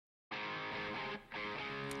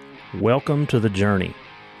Welcome to The Journey,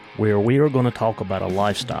 where we are going to talk about a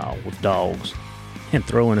lifestyle with dogs and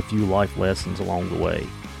throw in a few life lessons along the way.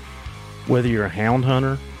 Whether you're a hound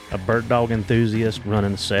hunter, a bird dog enthusiast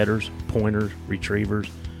running setters, pointers, retrievers,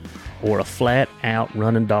 or a flat-out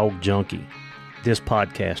running dog junkie, this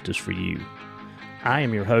podcast is for you. I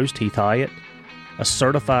am your host, Heath Hyatt, a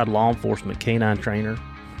certified law enforcement canine trainer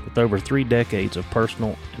with over 3 decades of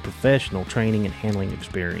personal and professional training and handling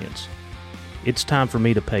experience. It's time for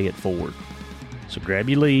me to pay it forward. So grab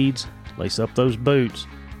your leads, lace up those boots,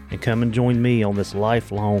 and come and join me on this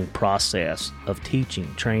lifelong process of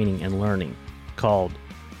teaching, training, and learning called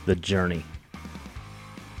The Journey.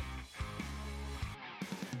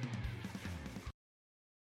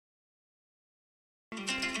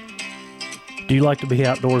 Do you like to be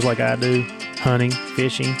outdoors like I do? Hunting,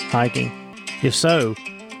 fishing, hiking? If so,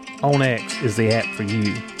 OnX is the app for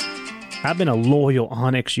you. I've been a loyal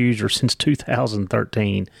OnX user since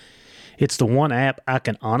 2013. It's the one app I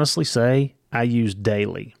can honestly say I use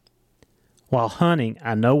daily. While hunting,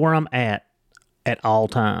 I know where I'm at all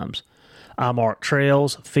times. I mark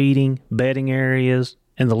trails, feeding, bedding areas,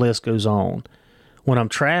 and the list goes on. When I'm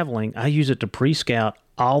traveling, I use it to pre-scout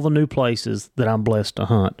all the new places that I'm blessed to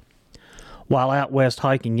hunt. While out west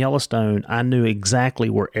hiking Yellowstone, I knew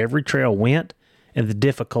exactly where every trail went and the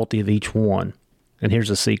difficulty of each one. And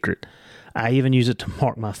here's a secret. I even use it to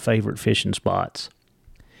mark my favorite fishing spots.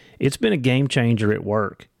 It's been a game changer at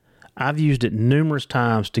work. I've used it numerous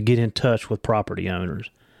times to get in touch with property owners.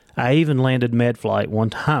 I even landed MedFlight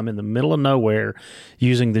one time in the middle of nowhere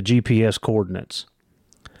using the GPS coordinates.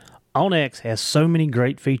 OnX has so many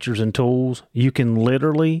great features and tools, you can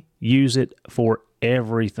literally use it for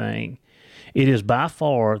everything. It is by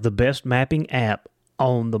far the best mapping app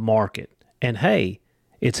on the market. And hey,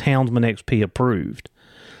 it's Houndsman XP approved.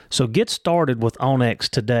 So get started with OnX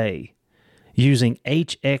today using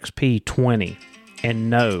HXP20 and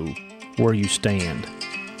know where you stand.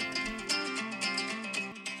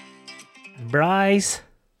 Bryce,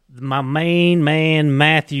 my main man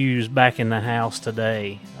Matthew's back in the house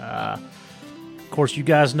today. Of course, you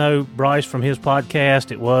guys know Bryce from his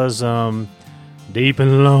podcast. It was Deep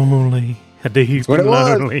and Lonely. Deep and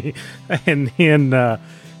Lonely. And then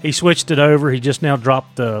he switched it over. He just now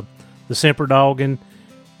dropped the Semper Dogging.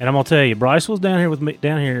 And I'm going to tell you, Bryce was down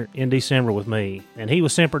here in December with me, and he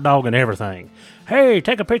was Semper Dogging everything. Hey,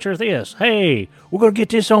 take a picture of this. Hey, we're going to get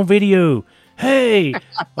this on video. Hey,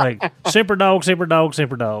 like Semper Dog, Semper Dog,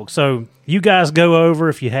 Semper Dog. So you guys go over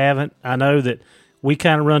if you haven't. I know that we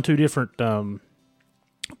kind of run 2 different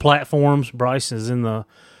platforms. Bryce is in the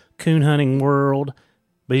coon hunting world,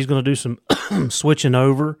 but he's going to do some switching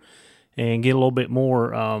over and get a little bit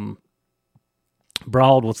more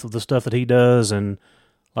broad with the stuff that he does. And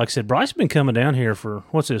like I said, Bryce has been coming down here for,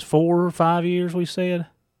 4 or 5 years, we said?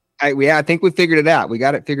 I think we figured it out. We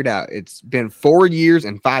got it figured out. It's been 4 years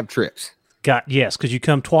and 5 trips. Yes, because you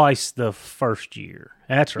come twice the first year.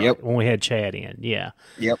 That's right, yep. When we had Chad in. Yeah.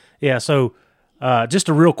 Yep. Yeah, so just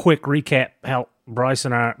a real quick recap how Bryce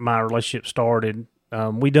and my relationship started.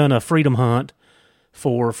 We done a freedom hunt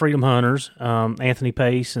for Freedom Hunters, Anthony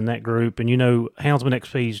Pace and that group. And, Houndsman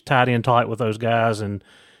XP's tied in tight with those guys, and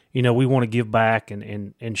we want to give back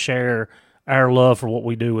and share our love for what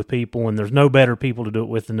we do with people, and there's no better people to do it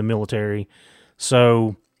with than the military.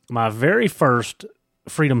 So my very first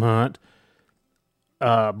freedom hunt,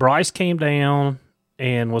 Bryce came down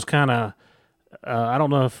and was kind of, I don't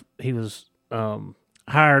know if he was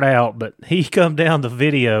hired out, but he come down to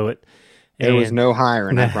video it. There was no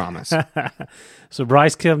hiring, I promise. So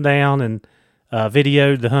Bryce come down and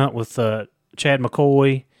videoed the hunt with Chad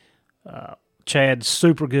McCoy. Chad's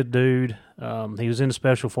super good dude. He was in the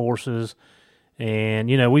Special Forces, and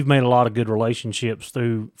we've made a lot of good relationships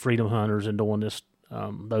through Freedom Hunters and doing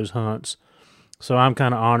those hunts. So I'm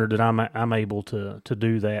kind of honored that I'm able to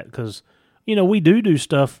do that, because we do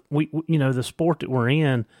stuff. We the sport that we're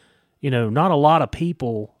in, not a lot of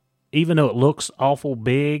people, even though it looks awful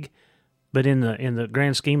big, but in the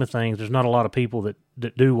grand scheme of things, there's not a lot of people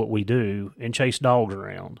that do what we do and chase dogs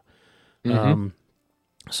around. Mm-hmm.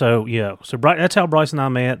 So that's how Bryce and I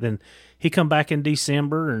met. Then he come back in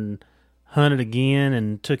December and hunted again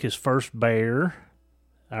and took his first bear.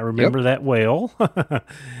 I remember that well.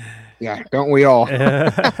 Yeah, don't we all?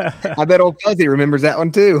 I bet old Fuzzy remembers that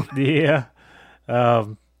one too. Yeah.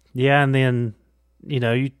 And then,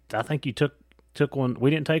 I think you took one.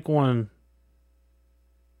 We didn't take one.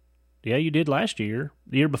 Yeah, you did last year.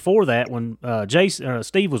 The year before that, when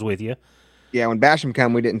Steve was with you. Yeah, when Basham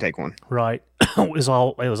come, we didn't take one. Right. It was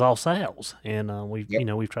all sales, and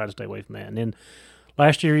we've tried to stay away from that. And then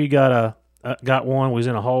last year you got one, was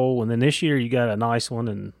in a hole, and then this year you got a nice one,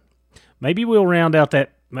 and maybe we'll round out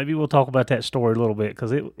that. Maybe we'll talk about that story a little bit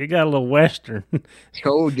because it got a little Western.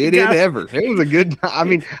 Oh, did it ever? It was a good time. I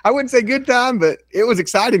mean, I wouldn't say good time, but it was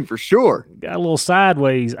exciting for sure. Got a little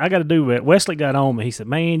sideways. I got to do it. Wesley got on me. He said,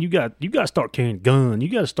 "Man, you got to start carrying a gun. You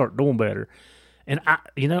got to start doing better." And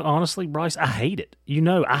honestly, Bryce, I hate it.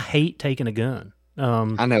 I hate taking a gun.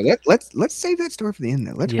 I know. Let's save that story for the end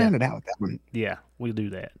though. Let's round it out with that one. Yeah, we'll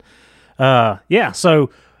do that. So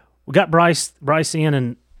we got Bryce in,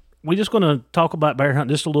 and we're just going to talk about bear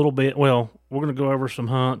hunting just a little bit. Well, we're going to go over some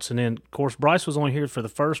hunts, and then, of course, Bryce was only here for the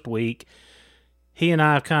first week. He and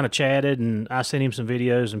I kind of chatted, and I sent him some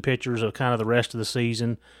videos and pictures of kind of the rest of the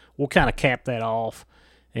season. We'll kind of cap that off,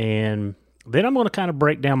 and then I'm going to kind of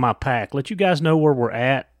break down my pack, let you guys know where we're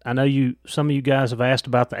at. I know some of you guys have asked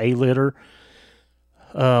about the A-litter.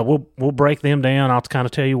 We'll break them down. I'll kind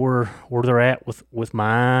of tell you where they're at with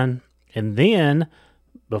mine, and then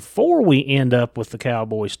before we end up with the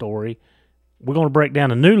cowboy story, we're going to break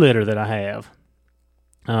down a new litter that I have.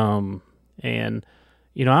 I'm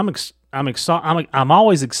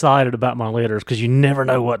always excited about my litters because you never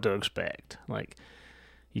know what to expect. Like,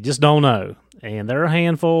 you just don't know. And they're a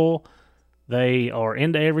handful. They are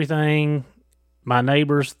into everything. My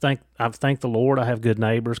neighbors I thank the Lord I have good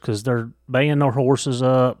neighbors because they're baying their horses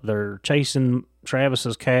up. They're chasing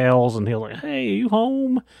Travis's cows, and he'll like, "Hey, you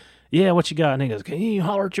home? Yeah, what you got?" And he goes, "Can you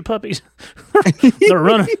holler at your puppies?" They're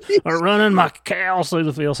running my cows through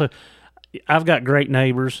the field. So I've got great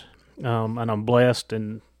neighbors, and I'm blessed.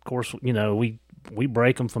 And of course, we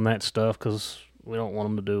break them from that stuff because we don't want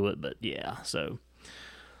them to do it. But yeah, so.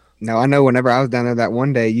 No, I know whenever I was down there that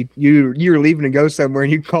one day, you were leaving to go somewhere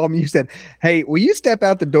and you called me. You said, "Hey, will you step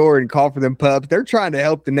out the door and call for them pups? They're trying to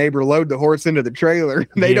help the neighbor load the horse into the trailer.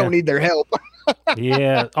 They don't need their help."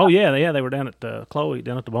 Yeah. Oh, yeah. They were down at Chloe,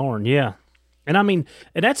 down at the barn. Yeah. And I mean,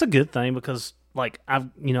 and that's a good thing because, like,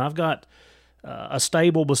 I've got a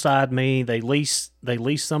stable beside me. They lease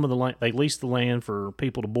some of the land. They lease the land for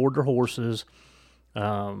people to board their horses.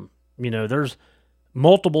 There's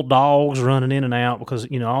multiple dogs running in and out because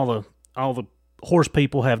all the horse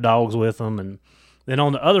people have dogs with them, and then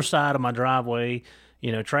on the other side of my driveway,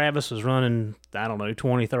 Travis is running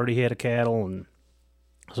 20-30 head of cattle, and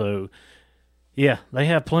so yeah, they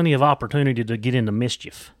have plenty of opportunity to get into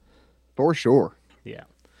mischief for sure. Yeah.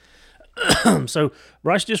 So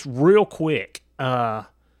Bryce, just real quick,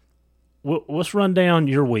 let's run down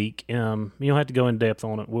your week. You don't have to go in depth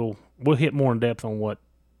on it. We'll hit more in depth on what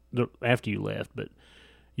after you left, but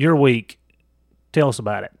your week, tell us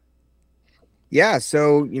about it. Yeah,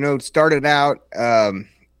 so started out.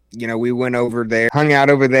 We went over there, hung out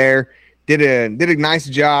over there, did a nice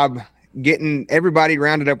job getting everybody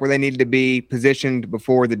rounded up where they needed to be positioned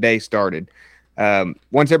before the day started.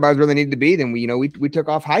 Once everybody was where they needed to be, then we took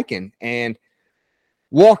off hiking and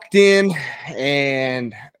walked in,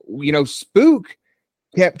 and Spook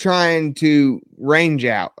kept trying to range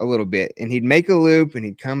out a little bit, and he'd make a loop and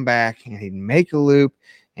he'd come back, and he'd make a loop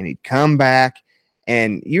and he'd come back,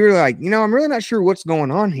 and you were like, I'm really not sure what's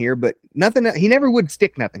going on here, but nothing. He never would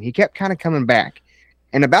stick nothing. He kept kind of coming back,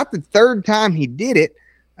 and about the third time he did it,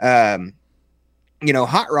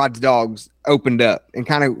 Hot Rod's dogs opened up and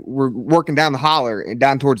kind of were working down the holler and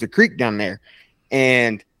down towards the creek down there,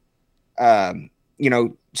 and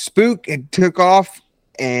Spook had took off.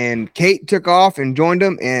 And Kate took off and joined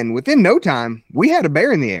them, and within no time, we had a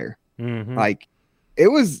bear in the air. Mm-hmm. Like it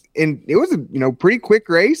was a pretty quick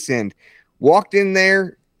race, and walked in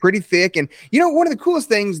there pretty thick. And one of the coolest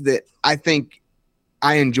things that I think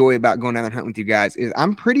I enjoy about going down and hunting with you guys is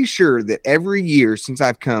I'm pretty sure that every year since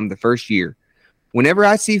I've come, the first year, whenever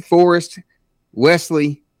I see Forrest,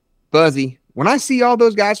 Wesley, Fuzzy, when I see all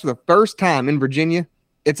those guys for the first time in Virginia,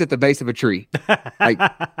 it's at the base of a tree. Like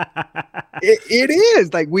it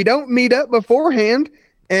is like we don't meet up beforehand,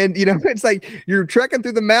 and it's like you're trekking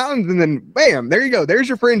through the mountains, and then bam, there you go. There's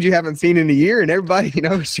your friends you haven't seen in a year, and everybody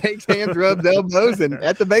shakes hands, rubs elbows, and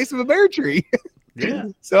at the base of a bear tree. Yeah.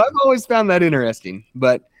 So I've always found that interesting.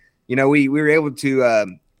 But we were able to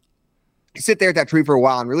sit there at that tree for a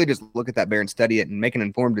while and really just look at that bear and study it and make an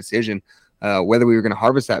informed decision whether we were going to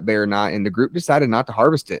harvest that bear or not. And the group decided not to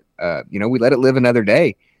harvest it. We let it live another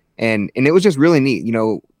day. And it was just really neat.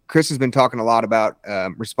 Chris has been talking a lot about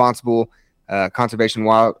responsible conservation,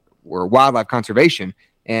 wildlife conservation,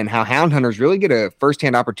 and how hound hunters really get a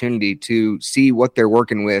firsthand opportunity to see what they're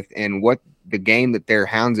working with and what the game that their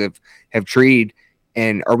hounds have treed.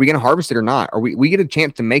 And are we going to harvest it or not? Or we get a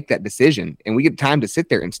chance to make that decision, and we get time to sit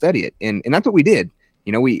there and study it. And that's what we did.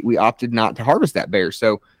 We opted not to harvest that bear.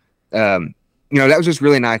 So, that was just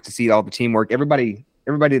really nice to see all the teamwork. Everybody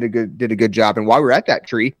did a good job. And while we were at that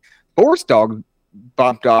tree, Forrest dog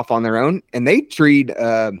bopped off on their own, and they treed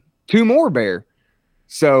 2 more bear.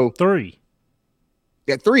 So 3.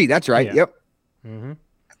 Yeah, 3. That's right. Yeah. Yep.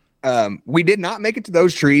 Mm-hmm. We did not make it to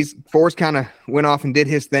those trees. Forrest kind of went off and did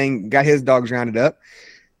his thing, got his dogs rounded up.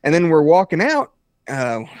 And then we're walking out,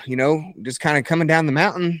 just kind of coming down the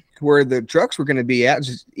mountain where the trucks were going to be at. It's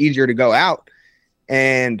just easier to go out.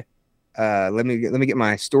 And let me get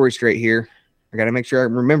my story straight here. I got to make sure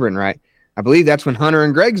I'm remembering right. I believe that's when Hunter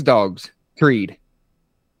and Greg's dogs treed.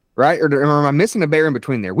 Right? Or am I missing a bear in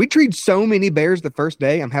between there? We treed so many bears the first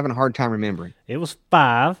day, I'm having a hard time remembering. It was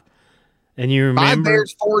 5. And you remember 5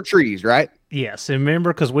 bears, 4 trees, right? Yes,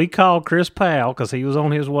 remember, because we called Chris Powell because he was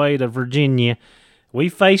on his way to Virginia. We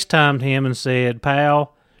FaceTimed him and said,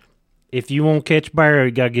 Powell, if you want to catch bear,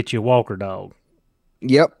 you got to get you a walker dog.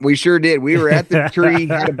 Yep, we sure did. We were at the tree,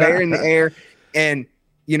 had a bear in the air, and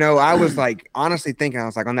I was like, honestly thinking, I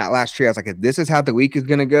was like, on that last tree, I was like, if this is how the week is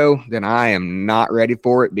going to go, then I am not ready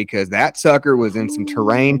for it, because that sucker was in some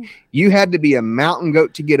terrain you had to be a mountain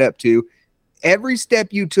goat to get up to. Every step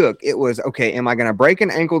you took, it was, okay, am I going to break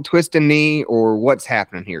an ankle, twist a knee, or what's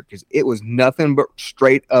happening here? Because it was nothing but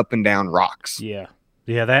straight up and down rocks. Yeah.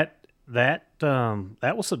 That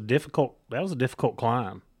was a difficult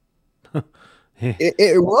climb.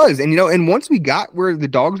 It was. And, and once we got where the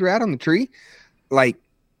dogs were at on the tree, like,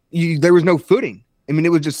 there was no footing. I mean, it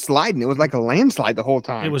was just sliding. It was like a landslide the whole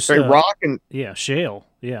time. It was straight rock and shale.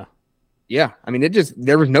 Yeah. Yeah. I mean,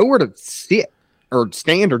 there was nowhere to sit or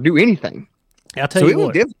stand or do anything. I'll tell you what,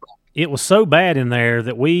 was difficult. It was so bad in there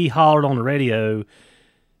that we hollered on the radio,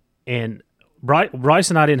 and Bryce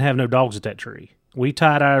and I didn't have no dogs at that tree. We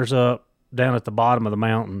tied ours up down at the bottom of the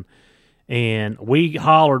mountain, and we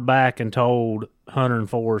hollered back and told Hunter and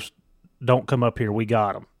Forrest, don't come up here. We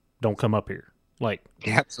got them. Don't come up here. Like,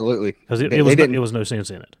 absolutely. Because it was no sense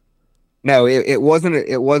in it. No, it wasn't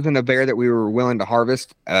a bear that we were willing to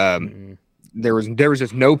harvest. There was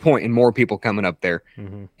just no point in more people coming up there.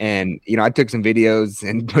 Mm-hmm. And, I took some videos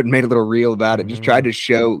and made a little reel about it. Just tried to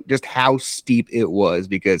show just how steep it was,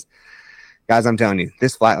 because, guys, I'm telling you,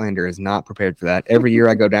 this Flatlander is not prepared for that. Every year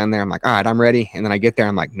I go down there, I'm like, all right, I'm ready. And then I get there,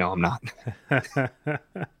 I'm like, no, I'm not.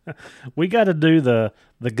 We got to do the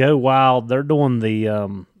Go Wild. They're doing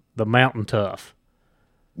the Mountain Tough.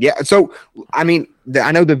 Yeah. So, I mean,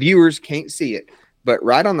 I know the viewers can't see it, but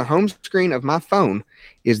right on the home screen of my phone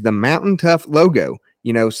is the Mountain Tough logo,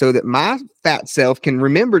 so that my fat self can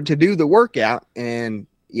remember to do the workout. And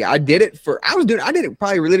yeah, I did it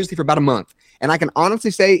probably religiously for about a month. And I can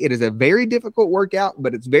honestly say it is a very difficult workout,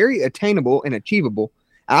 but it's very attainable and achievable.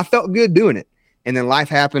 I felt good doing it. And then life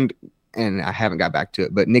happened and I haven't got back to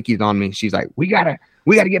it, but Nikki's on me. She's like, we gotta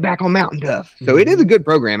get back on Mountain Tough. So it is a good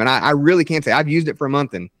program. And I really can't say I've used it for a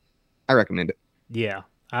month and I recommend it. Yeah.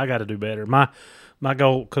 I got to do better. My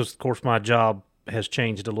goal, because of course my job has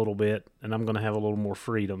changed a little bit and I'm going to have a little more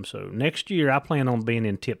freedom. So next year I plan on being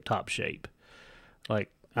in tip-top shape. Like,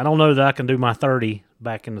 I don't know that I can do my 30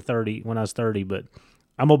 back in the 30 when I was 30, but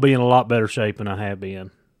I'm going to be in a lot better shape than I have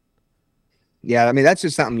been. Yeah, I mean, that's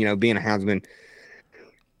just something, being a houndsman,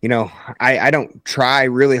 I don't try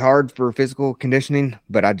really hard for physical conditioning,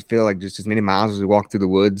 but I feel like just as many miles as we walk through the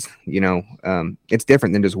woods, it's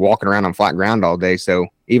different than just walking around on flat ground all day. So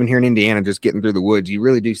even here in Indiana, just getting through the woods, you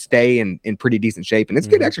really do stay in pretty decent shape, and it's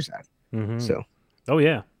good exercise. Mm-hmm. So, oh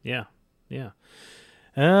yeah.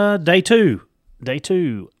 Day two.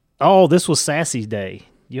 Oh, this was Sassy's day.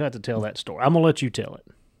 You have to tell that story. I'm gonna let you tell it.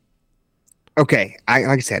 Okay, like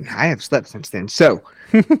I said, I have slept since then. So,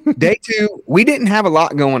 day 2, we didn't have a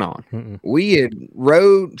lot going on. Mm-mm. We had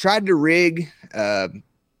tried to rig,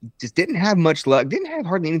 just didn't have much luck. Didn't have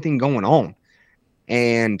hardly anything going on,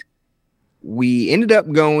 and we ended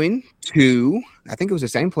up going to, I think it was the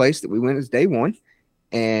same place that we went as day 1,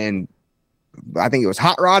 and I think it was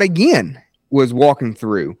Hot Rod again was walking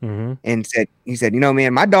through and he said,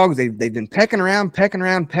 man, my dogs, they've been pecking around.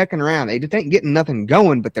 They just ain't getting nothing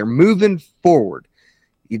going, but they're moving forward.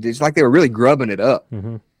 It's like they were really grubbing it up.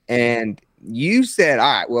 Mm-hmm. And you said,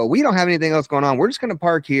 all right, well, we don't have anything else going on. We're just going to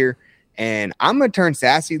park here and I'm going to turn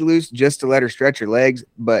Sassy loose just to let her stretch her legs.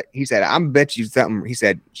 But he said, I bet you something. He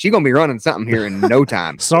said, she's going to be running something here in no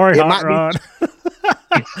time. Sorry, Hot Rod.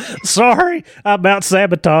 Sorry, I about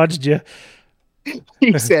sabotaged you.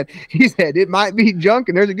 He said, it might be junk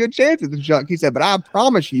and there's a good chance it's junk. He said, but I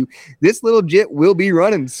promise you, this little jit will be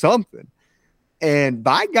running something. And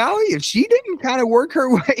by golly, if she didn't kind of work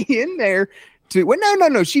her way in there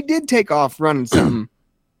no, she did take off running something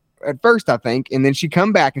at first, I think. And then she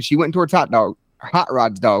come back and she went towards Hot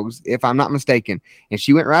Rod's dogs, if I'm not mistaken. And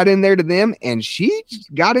she went right in there to them and she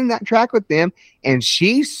got in that track with them and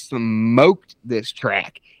she smoked this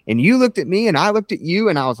track. And you looked at me and I looked at you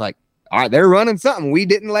and I was like, all right, they're running something. We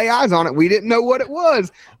didn't lay eyes on it. We didn't know what it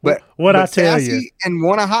was. But I tell Sassy you, and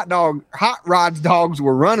one of Hot Rod's dogs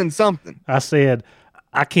were running something. I said,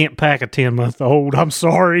 I can't pack a 10-month-old. I'm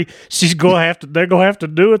sorry. They're gonna have to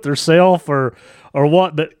do it themselves or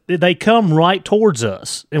what. But they come right towards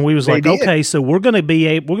us, and we was like, okay, so we're gonna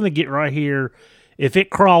get right here. If it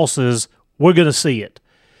crosses, we're gonna see it.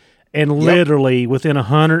 And literally within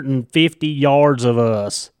 150 yards of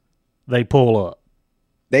us, they pull up.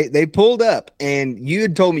 They pulled up, and you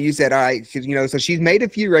had told me, you said, all right, so she's made a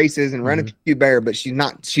few races and run a few bear, but she's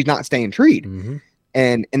not staying treed. Mm-hmm.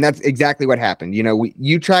 And that's exactly what happened.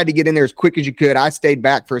 You tried to get in there as quick as you could. I stayed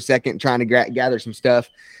back for a second trying to gather some stuff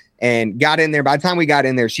and got in there. By the time we got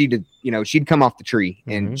in there, she'd come off the tree,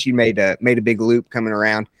 and she made a big loop coming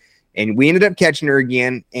around, and we ended up catching her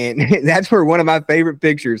again. And that's where one of my favorite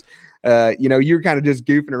pictures, you were kind of just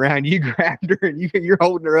goofing around. You grabbed her and you're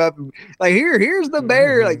holding her up, and like, here's the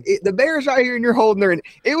bear. Like the bear's right here, and you're holding her. And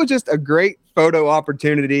it was just a great photo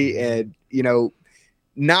opportunity. And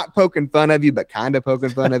not poking fun of you, but kind of poking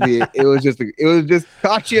fun of you. It was just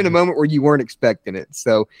caught you in a moment where you weren't expecting it.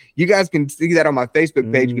 So you guys can see that on my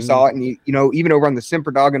Facebook page. We saw it, and even over on the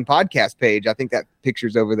Simper Doggin podcast page, I think that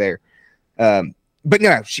picture's over there. But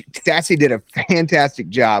no, Sassy did a fantastic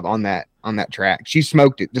job on that track. She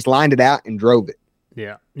smoked it, just lined it out and drove it.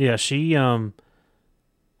 Yeah. She's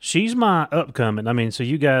my upcoming. I mean, so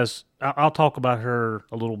you guys, I'll talk about her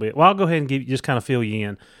a little bit. Well, I'll go ahead and just kind of fill you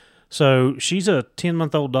in. So she's a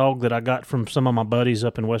 10-month-old dog that I got from some of my buddies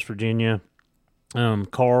up in West Virginia,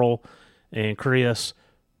 Carl and Chris,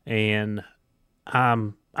 and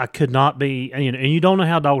I could not be, and you don't know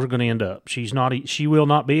how dogs are going to end up. She will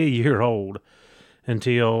not be a year old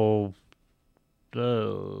until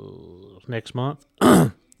next month.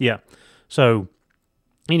 Yeah. So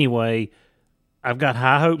anyway, I've got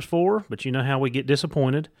high hopes for her, but you know how we get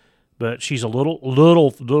disappointed. But she's a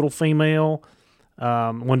little female.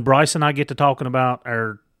 When Bryce and I get to talking about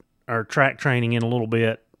our track training in a little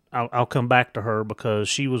bit, I'll come back to her because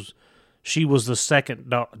she was the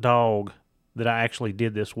second dog that I actually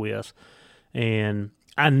did this with, and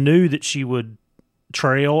I knew that she would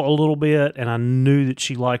trail a little bit, and I knew that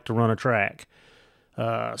she liked to run a track.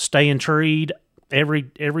 Staying treed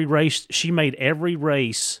every race, she made every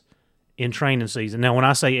race in training season. Now, when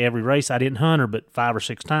I say every race, I didn't hunt her, but 5 or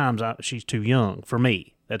 6 times. She's too young for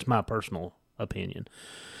me. That's my personal opinion.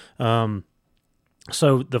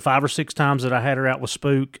 So the 5 or 6 times that I had her out with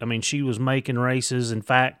Spook, I mean, she was making races. In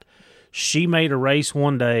fact, she made a race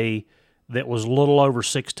one day that was a little over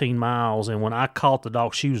 16 miles, and when I caught the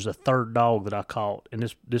dog, she was the third dog that I caught, and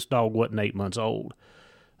this dog wasn't 8 months old.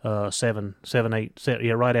 7,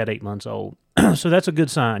 8, right at 8 months old. So that's a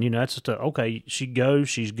good sign. That's just okay, she goes,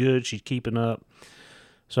 she's good, she's keeping up.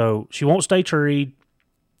 So she won't stay treed.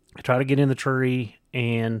 I try to get in the tree,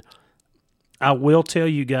 and I will tell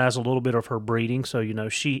you guys a little bit of her breeding. So,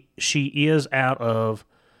 she is out of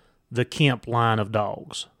the Kemp line of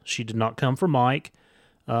dogs. She did not come from Mike,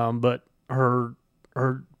 but her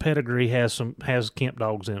pedigree has Kemp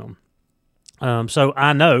dogs in them. So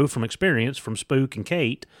I know from experience from Spook and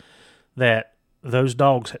Kate that those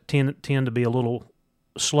dogs tend to be a little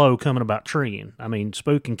slow coming about treeing. I mean,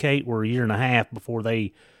 Spook and Kate were a year and a half before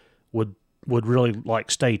they would really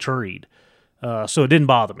stay treed. So it didn't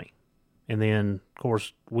bother me. And then, of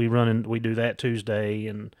course, we do that Tuesday,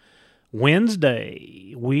 and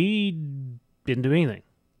Wednesday we didn't do anything.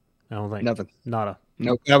 I don't think. Nothing. Nada.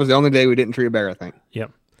 Nope. That was the only day we didn't tree a bear, I think.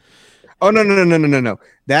 Yep. Oh, no.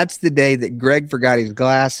 That's the day that Greg forgot his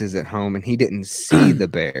glasses at home and he didn't see the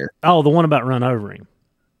bear. Oh, the one about run over him.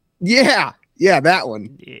 Yeah, that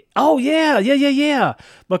one. Oh, yeah.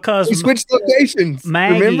 Because we switched locations.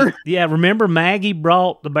 Maggie, remember Maggie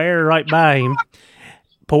brought the bear right by him.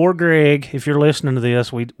 Poor Greg, if you're listening to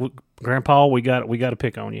this, Grandpa, we got to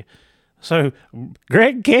pick on you. So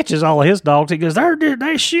Greg catches all of his dogs. He goes,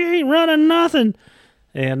 she ain't running nothing.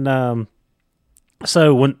 And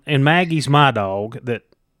so and Maggie's my dog that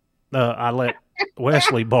I let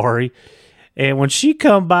Wesley borrow. And when she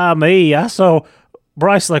come by me, I saw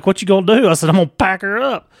Bryce like, what you going to do? I said, I'm going to pack her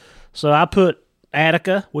up. So I put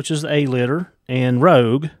Attica, which is the A-litter, and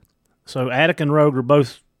Rogue. So Attica and Rogue are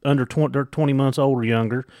both under 20 months old or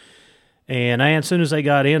younger. And as soon as they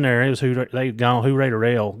got in there, it was they gone, hooray to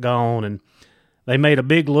rail, gone. And they made a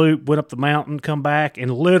big loop, went up the mountain, come back,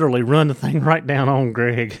 and literally run the thing right down on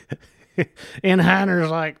Greg. And Heiner's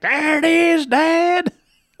like, there it is, Dad.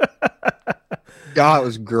 God, it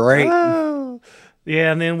was great. Oh.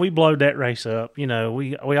 Yeah, and then we blowed that race up.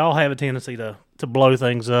 We all have a tendency to blow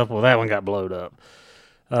things up. Well, that one got blowed up.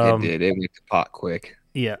 It did. It went to pot quick.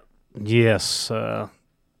 Yeah. Yes.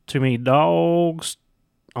 Too many dogs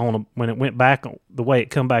when it went back the way it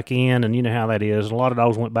come back in, and you know how that is. A lot of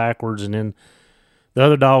dogs went backwards, and then the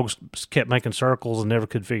other dogs kept making circles and never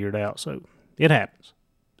could figure it out. So it happens.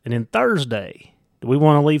 And then Thursday, do we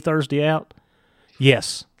want to leave Thursday out?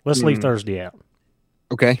 Yes. Let's leave Thursday out.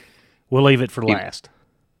 Okay. We'll leave it for last.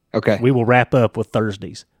 Okay. We will wrap up with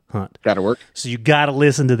Thursday's hunt. That'll work. So you got to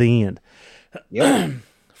listen to the end. Yep.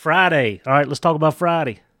 Friday. All right, let's talk about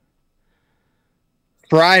Friday.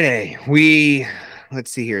 Friday,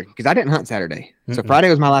 let's see here, because I didn't hunt Saturday. So Friday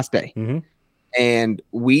was my last day. Mm-hmm. And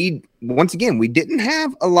we didn't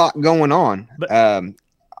have a lot going on. But,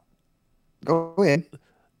 go ahead.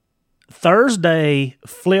 Thursday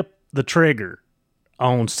flipped the trigger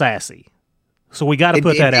on Sassy. So we got to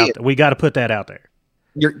put that out there. We got to put that out there.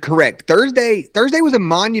 You're correct. Thursday was a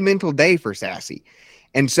monumental day for Sassy.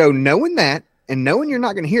 And so knowing that, and knowing you're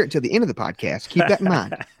not going to hear it till the end of the podcast, keep that in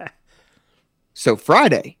mind. So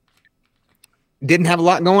Friday didn't have a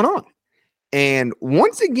lot going on. And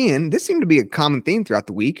once again, this seemed to be a common theme throughout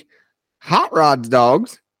the week. Hot Rod's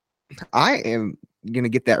dogs. I am going to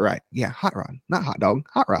get that right. Yeah, Hot Rod, not Hot Dog,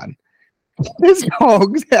 Hot Rod. His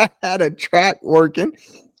dogs had a track working,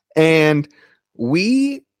 and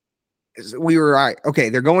we were right. Okay,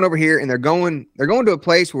 they're going over here, and they're going to a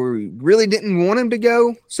place where we really didn't want them to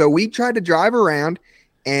go. So we tried to drive around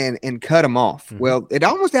and cut them off. Mm-hmm. Well, it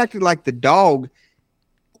almost acted like the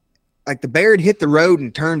bear had hit the road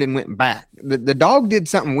and turned and went back. The dog did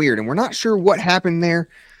something weird, and we're not sure what happened there,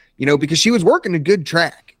 because she was working a good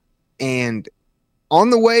track. And on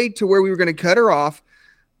the way to where we were going to cut her off,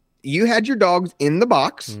 you had your dogs in the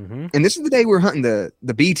box. Mm-hmm. And this is the day we were hunting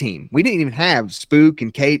the B team. We didn't even have Spook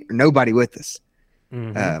and Kate or nobody with us.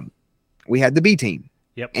 Mm-hmm. We had the B team.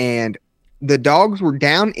 Yep. And the dogs were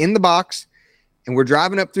down in the box, and we're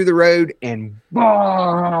driving up through the road, and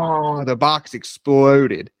the box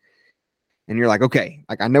exploded. And you're like, okay,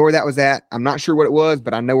 I know where that was at. I'm not sure what it was,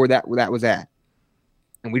 but I know where that was at.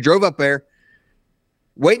 And we drove up there,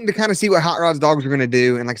 waiting to kind of see what Hot Rod's dogs were going to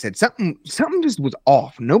do. And like I said, something just was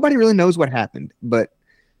off. Nobody really knows what happened, but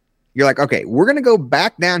you're like, okay, we're going to go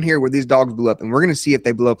back down here where these dogs blew up, and we're going to see if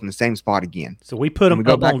they blew up in the same spot again. So we put them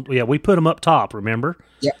we put them up top, remember?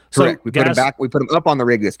 Yeah, correct. We put them back. We put them up on the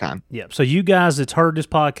rig this time. Yeah. So you guys that's heard this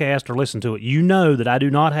podcast or listened to it, you know that I do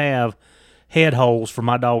not have head holes for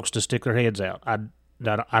my dogs to stick their heads out. I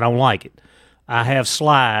don't like it. I have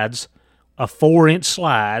slides, a 4-inch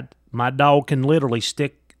slide. My dog can literally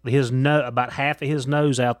stick about half of his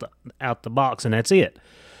nose out the box, and that's it.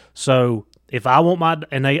 So if I want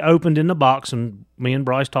and they opened in the box, and me and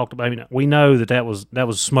Bryce talked about it, we know that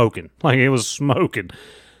was smoking. Like, it was smoking.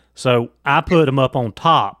 So I put them up on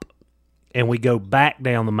top, and we go back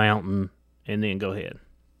down the mountain, and then go ahead.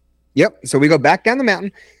 Yep. So we go back down the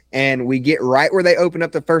mountain, and we get right where they opened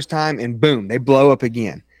up the first time, and boom, they blow up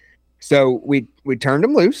again. So we turned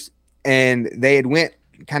them loose, and they had went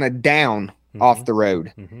kind of down off the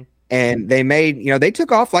road. Mm-hmm. And they made, they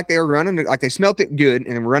took off like they were running, like they smelt it good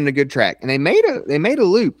and were running a good track. And they made a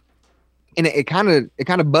loop, and it kind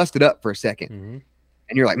of busted up for a second. Mm-hmm.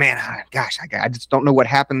 And you're like, man, gosh, I just don't know what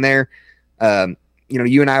happened there.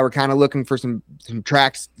 You and I were kind of looking for some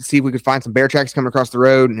tracks to see if we could find some bear tracks coming across the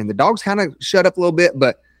road. And the dogs kind of shut up a little bit,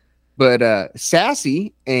 but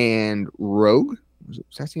Sassy and Rogue, was it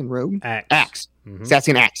Sassy and Rogue? Axe. Mm-hmm.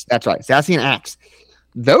 Sassy and Axe. That's right. Sassy and Axe.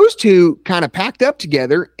 Those two kind of packed up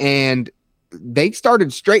together, and they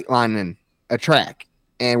started straight lining a track.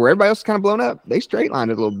 And where everybody else is kind of blown up, they straight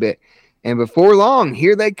lined it a little bit. And before long,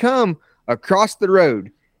 here they come across the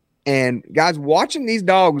road. And guys, watching these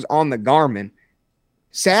dogs on the Garmin,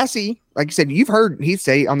 Sassy, like you said, you've heard he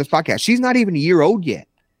say on this podcast, she's not even a year old yet.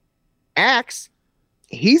 Axe,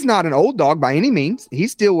 he's not an old dog by any means.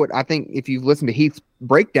 He's still what I think, if you've listened to Heath's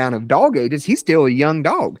breakdown of dog ages, he's still a young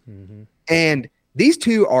dog. Mm-hmm. And these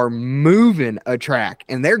two are moving a track,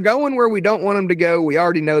 and they're going where we don't want them to go. We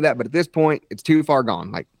already know that, but at this point, it's too far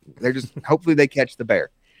gone. Like, they're just, hopefully they catch the bear.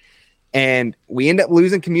 And we end up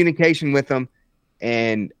losing communication with them.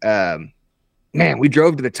 And, man, we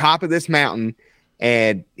drove to the top of this mountain,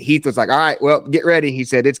 and Heath was like, all right, well, get ready. He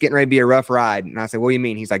said, it's getting ready to be a rough ride. And I said, what do you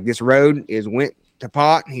mean? He's like, this road went to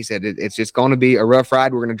pot. He said, it's just going to be a rough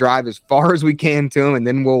ride. We're going to drive as far as we can to him, and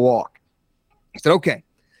then we'll walk. I said, okay.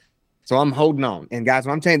 So I'm holding on. And guys,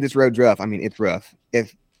 when I'm saying this road's rough, I mean, it's rough.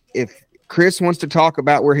 If Chris wants to talk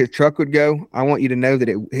about where his truck would go, I want you to know that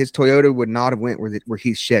his Toyota would not have went where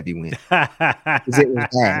Heath's Chevy went. Because it was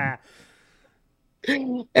bad.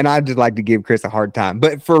 And I just like to give Chris a hard time,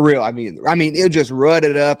 but for real, I mean, it just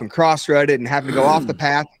rutted up and cross rutted and having to go off the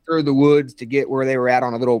path through the woods to get where they were at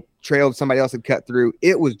on a little trail somebody else had cut through.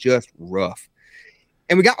 It was just rough.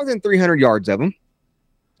 And we got within 300 yards of them.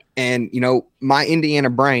 And, you know, my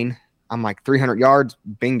Indiana brain, I'm like 300 yards,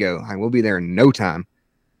 bingo. We'll be there in no time.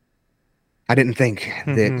 I didn't think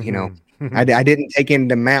that, you know, I didn't take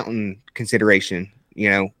into mountain consideration, you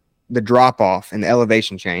know, the drop off and the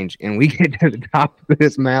elevation change. And we get to the top of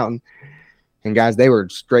this mountain, and guys, they were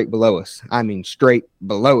straight below us. I mean, straight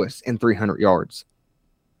below us in 300 yards.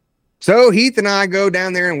 So Heath and I go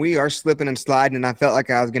down there, and we are slipping and sliding, and I felt like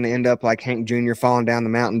I was going to end up like Hank Jr. falling down the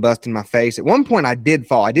mountain, busting my face. At one point, I did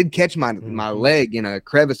fall. I did catch my leg in a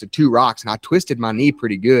crevice of 2 rocks, and I twisted my knee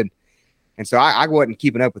pretty good. And so I wasn't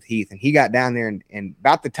keeping up with Heath, and he got down there, and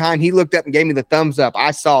about the time he looked up and gave me the thumbs up,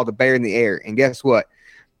 I saw the bear in the air. And guess what?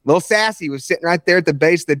 Little Sassy was sitting right there at the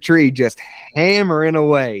base of the tree, just hammering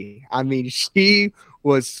away. I mean, she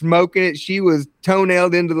was smoking it. She was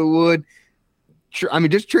toenailed into the wood. I mean,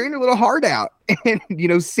 just treating her little heart out. And, you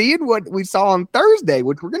know, seeing what we saw on Thursday,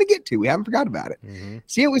 which we're going to get to, we haven't forgot about it.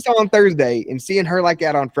 Seeing what we saw on Thursday and seeing her like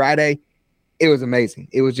that on Friday, it was amazing.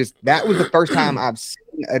 It was just, that was the first time I've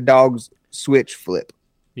seen a dog's switch flip.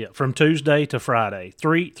 Yeah, from Tuesday to Friday,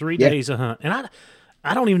 three days of hunt. And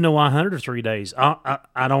I don't even know why I hunted her 3 days.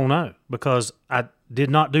 I don't know, because I did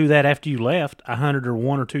not do that after you left. I hunted her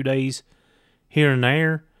 1 or 2 days here and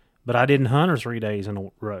there, but I didn't hunt her 3 days in a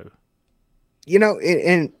row. You know,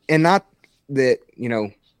 and not that, you know,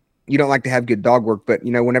 you don't like to have good dog work, but,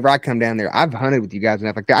 you know, whenever I come down there, I've hunted with you guys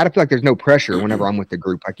enough like that. I feel like there's no pressure whenever I'm with the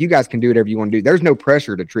group. Like, you guys can do whatever you want to do. There's no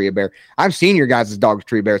pressure to tree a bear. I've seen your guys' dogs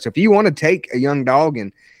tree bears. So if you want to take a young dog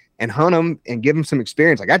and hunt them and give them some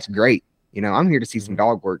experience, like, that's great. You know, I'm here to see some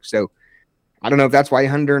dog work. So I don't know if that's why you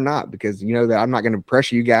hunted her or not, because you know that I'm not going to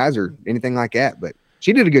pressure you guys or anything like that, but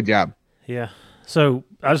she did a good job. Yeah. So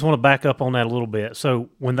I just want to back up on that a little bit. So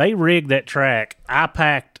when they rigged that track, I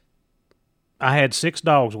had 6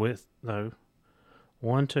 dogs with, though.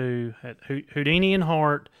 1, 2, Houdini and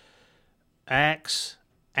Hart, Axe.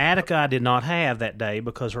 Attica I did not have that day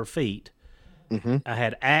because her feet. I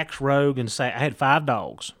had Axe, Rogue, and I had 5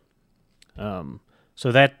 dogs.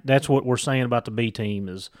 So that's what we're saying about the B team,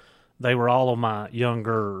 is they were all of my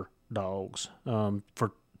younger dogs,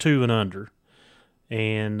 for 2 and under.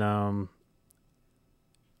 And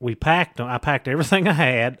we packed them. I packed everything I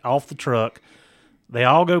had off the truck. They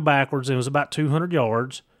all go backwards. It was about 200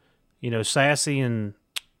 yards. You know, Sassy and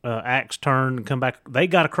Axe turned and come back. They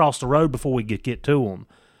got across the road before we could get to them.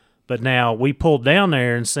 But now we pulled down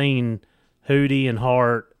there and seen Hootie and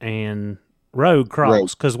Hart and Rogue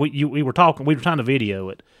cross, because we were talking. We were trying to video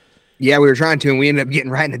it. Yeah, we were trying to, and we ended up getting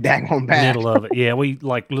right in the daggone back. Middle of it. Yeah, we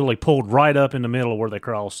like literally pulled right up in the middle of where they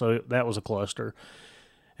crossed. So that was a cluster.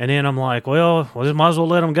 And then I'm like, well, just might as well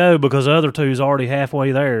let them go, because the other two's already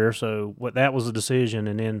halfway there. So that was the decision.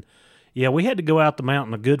 And then, yeah, we had to go out the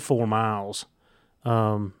mountain a good 4 miles.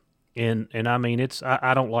 And I mean,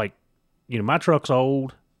 I don't like, you know, my truck's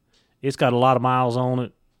old. It's got a lot of miles on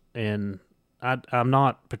it, and I'm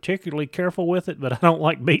not particularly careful with it, but I don't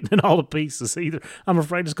like beating it all to pieces either. I'm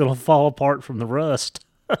afraid it's going to fall apart from the rust.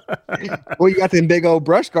 Well, you got them big old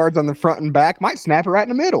brush guards on the front and back. Might snap it right in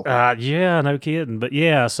the middle. Yeah, no kidding. But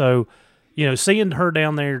yeah, so, you know, seeing her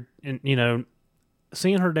down there, and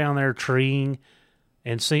seeing her down there treeing,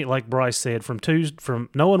 and seeing, like Bryce said, from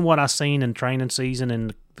knowing what I seen in training season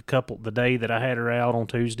and the day that I had her out on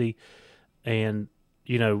Tuesday, and,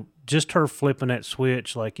 you know, just her flipping that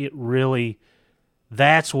switch, like, it really,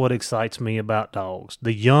 that's what excites me about dogs.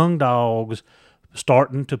 The young dogs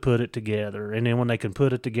starting to put it together, and then when they can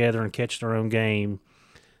put it together and catch their own game,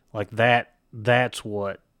 like that's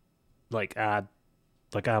what, that's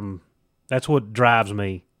what drives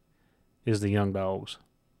me, is the young dogs.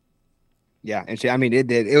 Yeah, and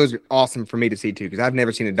it was awesome for me to see too, because I've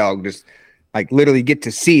never seen a dog just like literally get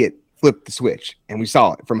to see it flip the switch, and we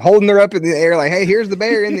saw it from holding her up in the air like, hey, here's the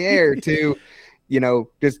bear in the air, to, you know,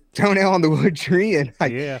 just toenail on the wood tree, and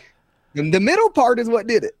like, yeah, the middle part is what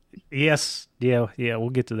did it. Yes. Yeah, we'll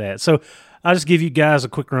get to that. So I'll just give you guys a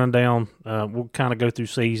quick rundown. We'll kind of go through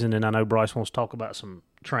season, and I know Bryce wants to talk about some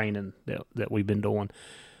training that we've been doing.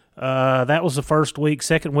 That was the first week.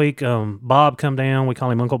 Second week, Bob come down. We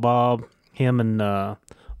call him Uncle Bob. Him and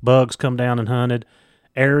Bugs come down and hunted.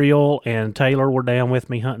 Ariel and Taylor were down with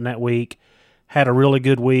me hunting that week. Had a really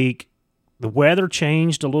good week. The weather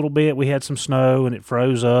changed a little bit. We had some snow, and it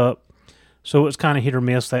froze up. So it was kind of hit or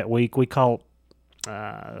miss that week. We caught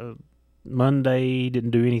Monday,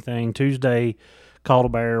 didn't do anything. Tuesday, caught a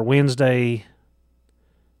bear. Wednesday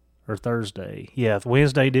or Thursday. Yeah,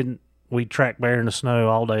 Wednesday we tracked bear in the snow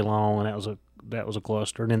all day long, and that was a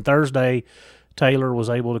cluster. And then Thursday, Taylor was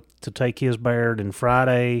able to take his bear. And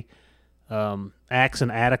Friday, Axe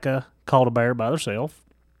and Attica caught a bear by themselves.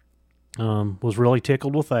 Was really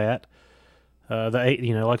tickled with that. Like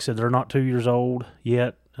I said, they're not 2 years old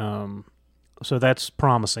yet, so that's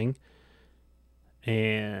promising.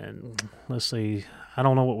 And let's see, I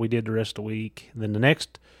don't know what we did the rest of the week. Then the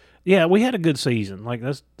next, we had a good season.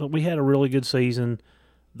 We had a really good season.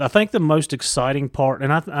 I think the most exciting part,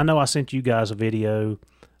 and I know I sent you guys a video,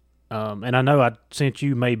 and I know I sent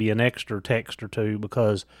you maybe an extra text or two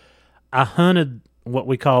because I hunted what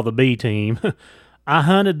we call the B team. I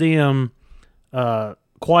hunted them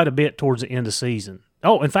quite a bit towards the end of the season.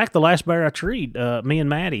 Oh, in fact, the last bear I treed, me and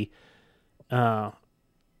Maddie, the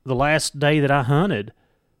last day that I hunted,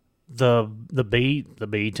 the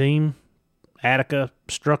B team, Attica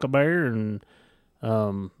struck a bear, and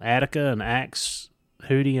Attica and Axe,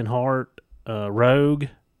 Hootie and Hart, Rogue.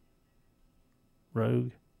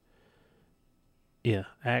 Yeah,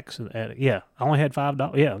 Axe and Attica. Yeah, I only had 5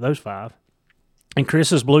 dogs. Yeah, those 5. And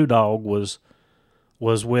Chris's blue dog was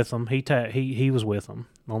with them. He was with them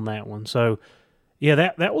on that one. So,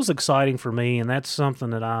 yeah, that was exciting for me, and that's something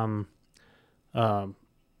that I'm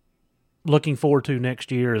looking forward to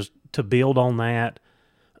next year is to build on that.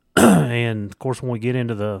 And of course, when we get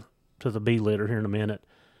into the bee litter here in a minute,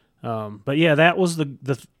 but yeah, that was the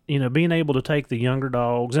being able to take the younger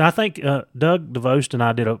dogs, and I think Doug DeVost and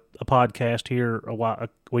I did a podcast here a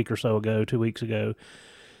week or so ago, 2 weeks ago,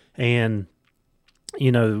 and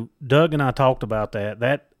Doug and I talked about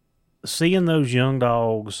that seeing those young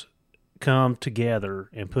dogs come together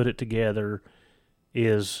and put it together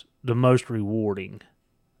is the most rewarding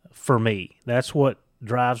for me. That's what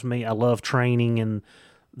drives me. I love training and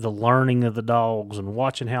the learning of the dogs and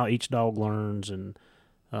watching how each dog learns. And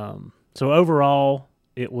so overall,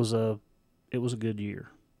 it was a good year.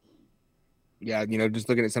 Yeah, just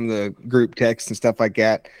looking at some of the group texts and stuff like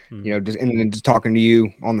that, and then just talking to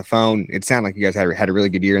you on the phone, it sounded like you guys had a really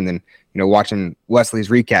good year. And then, watching Wesley's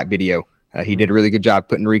recap video, he did a really good job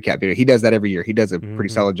putting a recap video. He does that every year. He does a pretty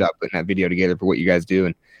solid job putting that video together for what you guys do.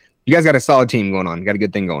 And you guys got a solid team going on. You got a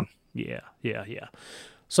good thing going. Yeah.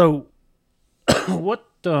 So what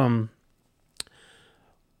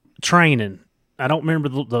training? I don't remember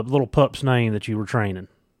the little pup's name that you were training.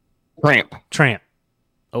 Tramp.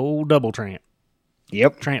 Oh, double tramp.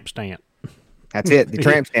 Yep. Tramp stamp. That's it. The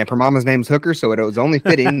tramp stamp. Her mama's name's Hooker, so it was only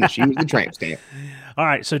fitting that she was the tramp stamp. All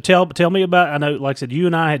right. So tell me about, I know, like I said, you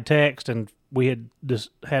and I had text and we had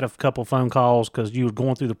just had a couple phone calls because you were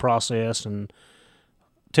going through the process. And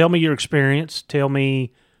tell me your experience. Tell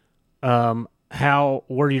me where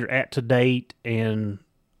you're at to date and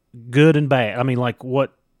good and bad. I mean, like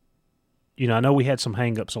what, I know we had some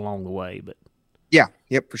hangups along the way, but. Yeah.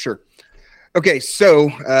 Yep, for sure. Okay, so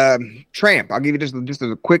Tramp, I'll give you just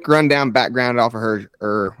a quick rundown background off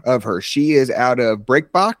of her. She is out of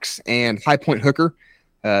Breakbox and High Point Hooker.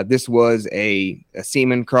 This was a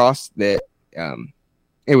semen cross that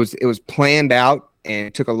it was planned out and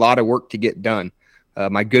it took a lot of work to get done.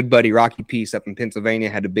 My good buddy Rocky Peace up in Pennsylvania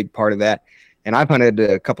had a big part of that, and I've hunted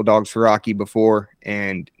a couple dogs for Rocky before,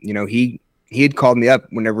 and he had called me up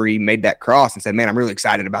whenever he made that cross and said, "Man, I'm really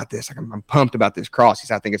excited about this. Like, I'm pumped about this cross." He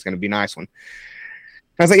said, "I think it's going to be a nice one."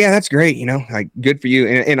 I was like, "Yeah, that's great. Like good for you."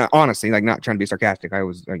 And honestly, like not trying to be sarcastic, I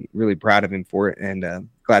was like really proud of him for it and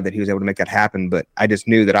glad that he was able to make that happen. But I just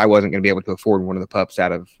knew that I wasn't going to be able to afford one of the pups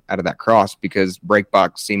out of that cross because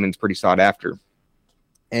Breakbox semen's pretty sought after.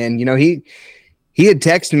 And he had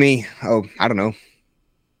texted me, I don't know,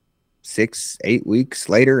 6-8 weeks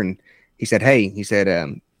later, and he said, "Hey," he said,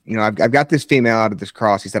 I've got this female out of this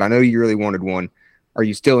cross. He said, "I know you really wanted one. Are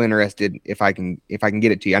you still interested if I can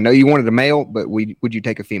get it to you? I know you wanted a male, but would you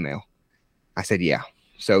take a female?" I said, "Yeah."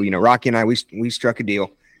 So, Rocky and I, we struck a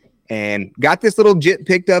deal and got this little jit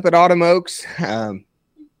picked up at Autumn Oaks,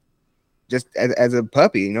 just as a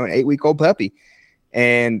puppy, an 8-week-old puppy.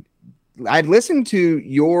 And I'd listened to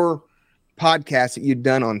your podcast that you'd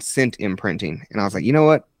done on scent imprinting. And I was like, you know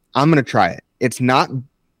what? I'm going to try it.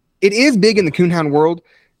 It is big in the coonhound world.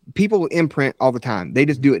 People imprint all the time. They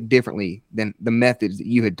just do it differently than the methods that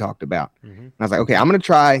you had talked about. Mm-hmm. And I was like, okay, I'm going to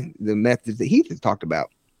try the methods that Heath has talked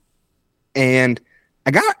about. And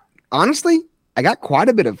I got quite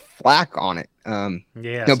a bit of flack on it.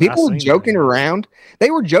 People were joking around. They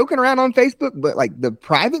were joking around on Facebook, but like the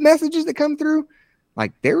private messages that come through,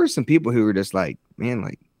 like there were some people who were just like, "Man,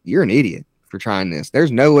 like you're an idiot for trying this.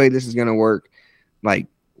 There's no way this is going to work. Like,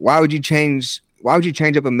 why would you change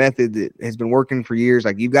up a method that has been working for years?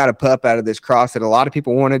 Like, you've got a pup out of this cross that a lot of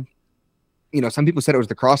people wanted." Some people said it was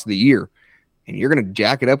the cross of the year. and you're going to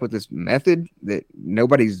jack it up with this method that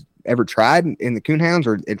nobody's ever tried in the coonhounds,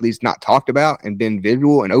 or at least not talked about and been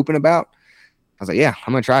visual and open about. I was like, yeah,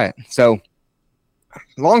 I'm going to try it. So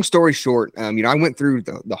long story short, I went through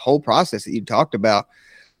the whole process that you talked about,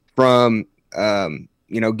 from,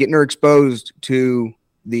 getting her exposed to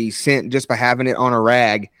the scent just by having it on a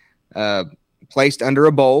rag, placed under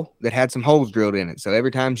a bowl that had some holes drilled in it. So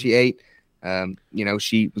every time she ate,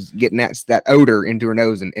 she was getting that odor into her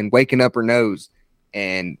nose and waking up her nose.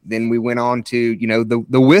 And then we went on to,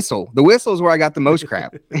 the whistle. The whistle is where I got the most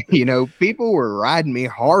crap. People were riding me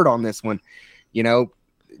hard on this one.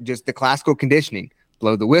 Just the classical conditioning.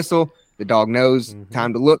 Blow the whistle, the dog knows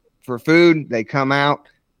time to look for food. They come out,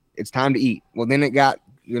 it's time to eat. Well, then it got,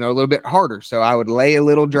 a little bit harder. So I would lay a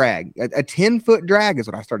little drag. A 10-foot drag is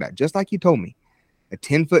what I started at, just like you told me. A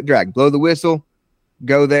 10-foot drag. Blow the whistle,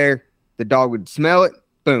 go there. The dog would smell it.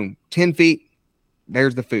 Boom, 10 feet.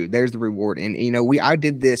 There's the food. There's the reward. And, I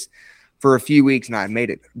did this for a few weeks, and I made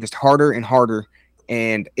it just harder and harder.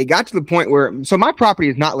 And it got to the point where, so my property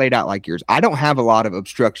is not laid out like yours. I don't have a lot of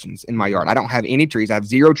obstructions in my yard. I don't have any trees. I have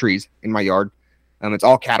 0 trees in my yard. It's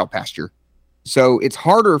all cattle pasture. So it's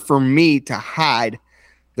harder for me to hide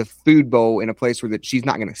the food bowl in a place where that she's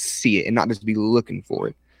not going to see it and not just be looking for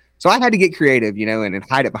it. So I had to get creative, and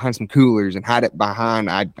hide it behind some coolers and hide it behind,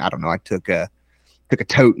 I don't know, I took a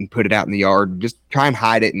tote and put it out in the yard, just try and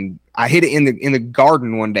hide it. And I hid it in the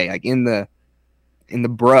garden one day, like in the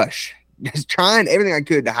brush, just trying everything I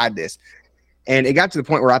could to hide this. And it got to the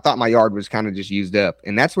point where I thought my yard was kind of just used up.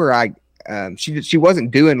 And that's where she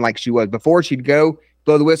wasn't doing like she was before. She'd go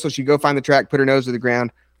blow the whistle. She'd go find the track, put her nose to the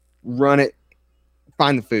ground, run it,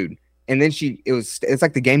 find the food. And then it's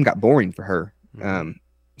like the game got boring for her.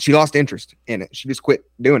 She lost interest in it. She just quit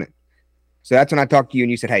doing it. So that's when I talked to you and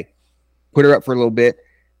you said, hey, put her up for a little bit,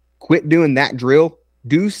 quit doing that drill,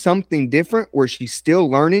 do something different where she's still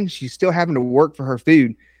learning. She's still having to work for her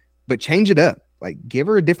food, but change it up. Like, give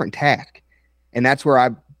her a different task. And that's where I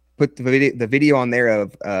put the video on there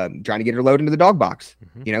of trying to get her loaded into the dog box.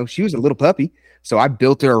 She was a little puppy. So I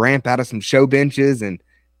built her a ramp out of some show benches and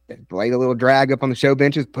laid a little drag up on the show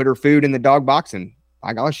benches, put her food in the dog box, and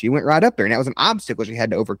my gosh, she went right up there. And that was an obstacle she had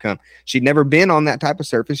to overcome. She'd never been on that type of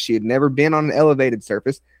surface. She had never been on an elevated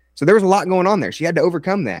surface. So there was a lot going on there. She had to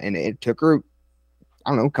overcome that. And it took her, I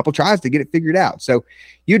don't know, a couple tries to get it figured out. So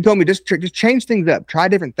you told me just change things up, try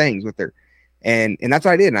different things with her. And that's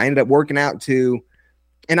what I did. And I ended up working out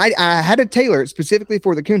and I had to tailor it specifically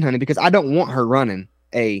for the coon hunting because I don't want her running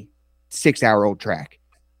a 6-hour-old track.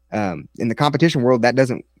 In the competition world, that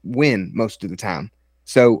doesn't win most of the time.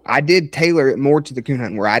 So I did tailor it more to the coon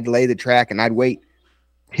hunting where I'd lay the track and I'd wait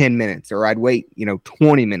 10 minutes or I'd wait,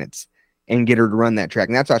 20 minutes and get her to run that track.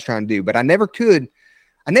 And that's what I was trying to do. But I never could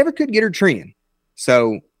get her treeing.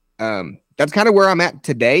 So that's kind of where I'm at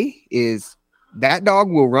today is that dog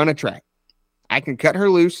will run a track. I can cut her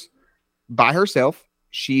loose by herself.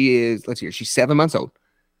 She is, she's 7 months old.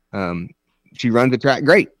 She runs the track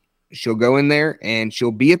great. She'll go in there and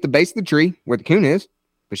she'll be at the base of the tree where the coon is,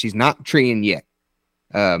 but she's not treeing yet.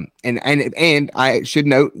 And I should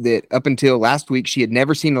note that up until last week, she had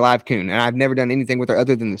never seen a live coon, and I've never done anything with her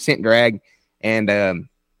other than the scent drag. And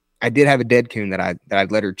I did have a dead coon that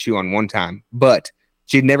I'd let her chew on one time, but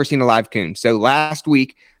she had never seen a live coon. So last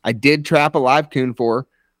week I did trap a live coon for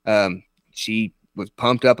her. She was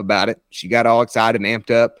pumped up about it. She got all excited and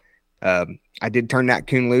amped up. I did turn that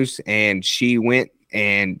coon loose, and she went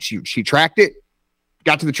and she tracked it,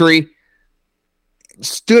 got to the tree,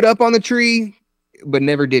 stood up on the tree, but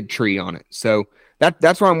never did tree on it. So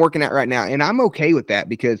that's where I'm working at right now. And I'm okay with that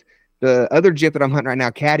because the other jip that I'm hunting right now,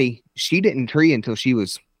 Caddy, she didn't tree until she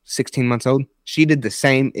was 16 months old. She did the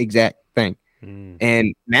same exact thing.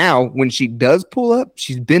 And now when she does pull up,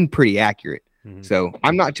 she's been pretty accurate. So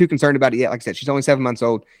I'm not too concerned about it yet. Like I said, she's only 7 months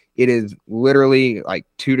old. It is literally like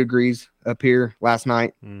 2 degrees up here last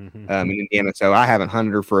night in Indiana. So I haven't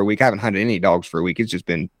hunted her for a week. I haven't hunted any dogs for a week. It's just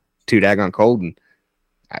been too daggone cold. And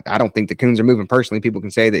I don't think the coons are moving personally. People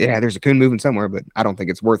can say that, yeah, there's a coon moving somewhere, but I don't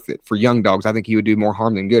think it's worth it for young dogs. I think he would do more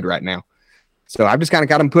harm than good right now. So I've just kind of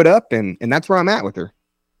got him put up, and that's where I'm at with her.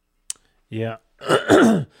 Yeah.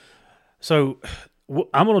 So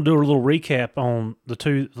I'm going to do a little recap on the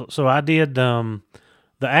two. So I did the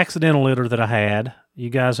accidental litter that I had. You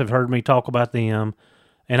guys have heard me talk about them,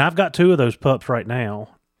 and I've got 2 of those pups right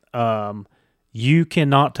now. You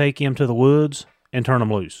cannot take them to the woods and turn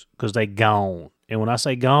them loose because they gone. And when I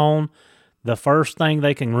say gone, the first thing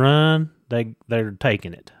they can run, they're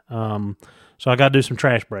taking it. So I got to do some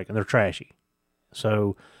trash breaking. They're trashy.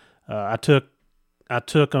 So I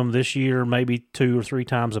took them this year maybe 2 or 3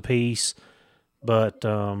 times a piece, but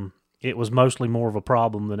it was mostly more of a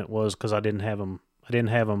problem than it was because I didn't have them.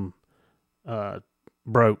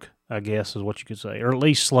 Broke, I guess is what you could say, or at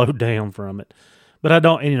least slowed down from it. But I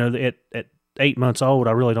don't, at 8 months old,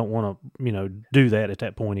 I really don't want to, do that at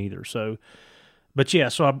that point either. So, but yeah,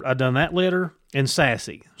 so I've done that litter and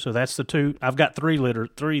Sassy. So that's the two. I've got three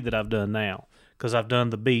that I've done now because I've done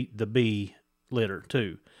the B litter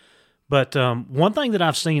too. But one thing that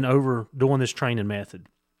I've seen over doing this training method,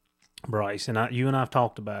 Bryce, and you and I've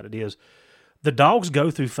talked about it, is the dogs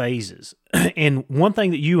go through phases. And one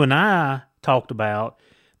thing that you and I talked about,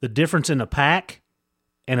 the difference in a pack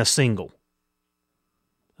and a single.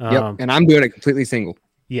 Yep, and I'm doing it completely single.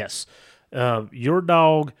 Yes. Your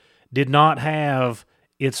dog did not have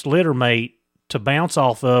its litter mate to bounce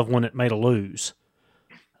off of when it made a lose.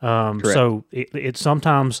 So it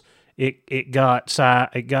sometimes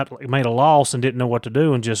it made a loss and didn't know what to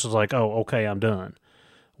do and just was like, oh, okay, I'm done.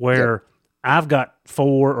 Where I've got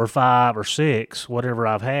 4 or 5 or 6, whatever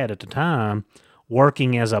I've had at the time,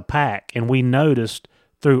 working as a pack. And we noticed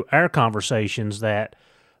through our conversations that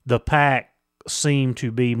the pack seemed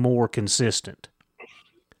to be more consistent.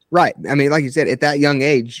 Right. I mean, like you said, at that young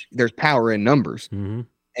age, there's power in numbers. Mm-hmm.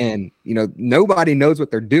 And, nobody knows what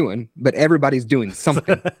they're doing, but everybody's doing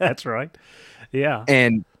something. That's right. Yeah.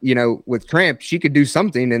 And, with Tramp, she could do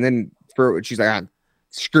something. And then she's like,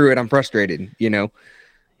 screw it, I'm frustrated, So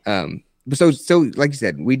like you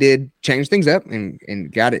said, we did change things up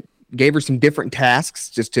and gave her some different tasks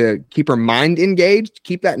just to keep her mind engaged,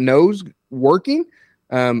 keep that nose working,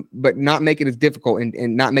 but not make it as difficult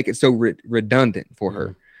and not make it so redundant for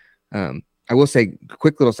her. I will say,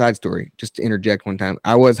 quick little side story, just to interject one time.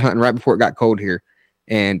 I was hunting right before it got cold here,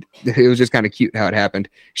 and it was just kind of cute how it happened.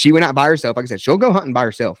 She went out by herself. Like I said, she'll go hunting by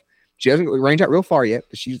herself. She hasn't range out real far yet,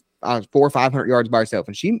 but she's 400 or 500 yards by herself.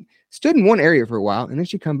 And she stood in one area for a while, and then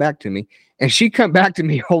she come back to me. And she come back to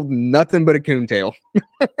me holding nothing but a coontail.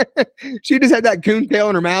 She just had that coontail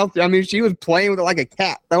in her mouth. I mean, she was playing with it like a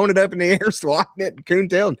cat, throwing it up in the air, swatting it,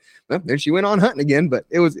 coontail. Well, then she went on hunting again, but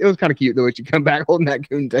it was kind of cute the way she come back holding that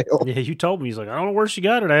coontail. Yeah, you told me. He's like, I don't know where she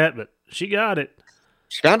got it at, but she got it.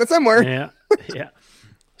 She found it somewhere. Yeah, yeah.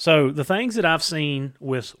 So the things that I've seen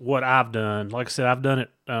with what I've done, like I said, I've done it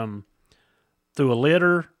through a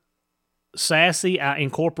litter. Sassy, I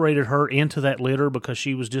incorporated her into that litter because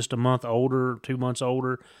she was just a month older, 2 months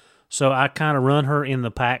older. So I kind of run her in the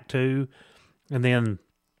pack too. And then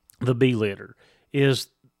the B litter is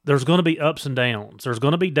there's going to be ups and downs. There's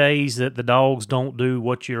going to be days that the dogs don't do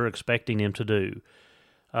what you're expecting them to do.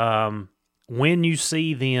 When you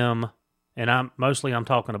see them, and I'm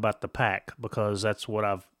talking about the pack because that's what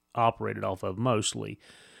I've operated off of mostly.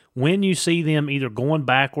 When you see them either going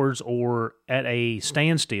backwards or at a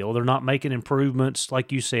standstill, they're not making improvements.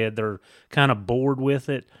 Like you said, they're kind of bored with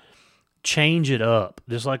it. Change it up.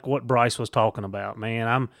 Just like what Bryce was talking about,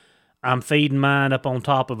 man. I'm feeding mine up on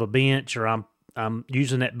top of a bench, or I'm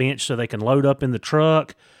using that bench so they can load up in the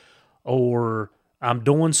truck, or I'm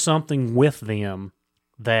doing something with them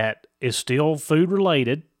that is still food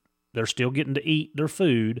related. They're still getting to eat their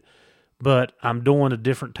food, but I'm doing a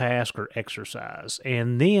different task or exercise.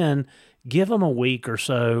 And then give them a week or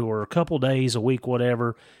so, or a couple days, a week,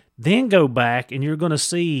 whatever. Then go back, and you're going to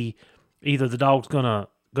see either the dog's going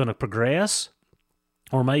to progress,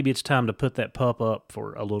 or maybe it's time to put that pup up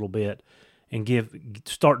for a little bit and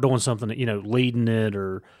start doing something that, leading it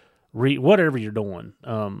or whatever you're doing.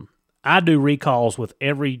 I do recalls with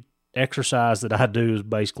every exercise that I do is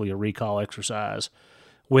basically a recall exercise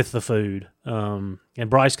with the food. And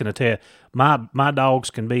Bryce can attest, my dogs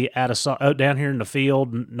can be down here in the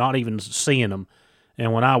field, not even seeing them.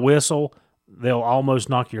 And when I whistle, they'll almost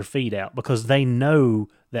knock your feet out because they know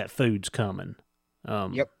that food's coming.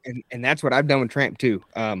 Yep. And that's what I've done with Tramp too.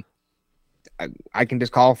 I can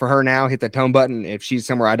just call for her now, hit the tone button. If she's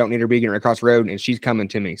somewhere I don't need her being across the road, and she's coming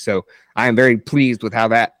to me. So I am very pleased with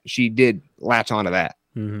how she did latch onto that.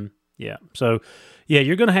 Mm-hmm. Yeah. So, yeah,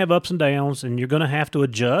 you're going to have ups and downs, and you're going to have to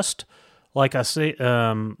adjust. Like I say,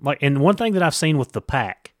 and one thing that I've seen with the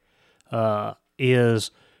pack is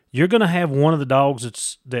you're going to have one of the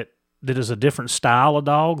dogs that is a different style of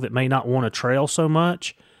dog that may not want to trail so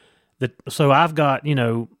much. So I've got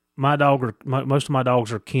most of my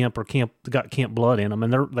dogs are got Kemp blood in them,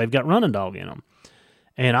 and they've got running dog in them,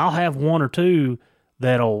 and I'll have one or two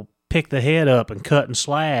that'll pick the head up and cut and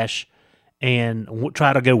slash and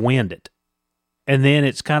try to go wind it. And then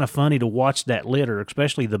it's kind of funny to watch that litter,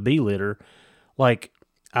 especially the B litter. Like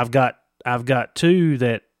I've got two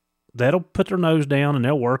that'll put their nose down and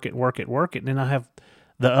they'll work it. And then I have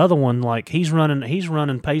the other one, like he's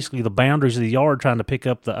running basically the boundaries of the yard trying to pick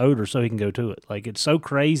up the odor so he can go to it. Like it's so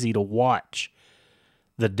crazy to watch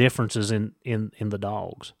the differences in the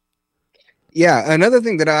dogs. Yeah, another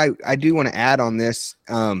thing that I do want to add on this,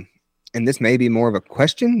 and this may be more of a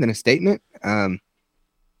question than a statement. Let's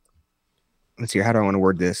see, how do I want to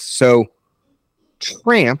word this? So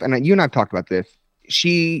Tramp, and you and I've talked about this,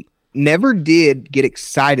 she never did get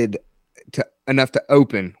excited enough to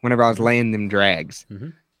open whenever I was laying them drags.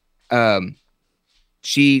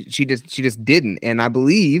 She just didn't, and I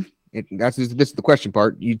believe this is the question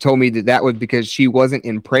part. You told me that was because she wasn't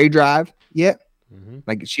in prey drive yet.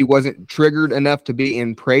 Like she wasn't triggered enough to be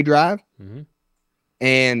in prey drive.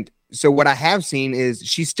 And so what I have seen is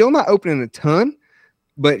she's still not opening a ton,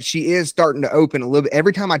 but she is starting to open a little bit.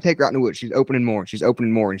 Every time I take her out in the woods, she's opening more.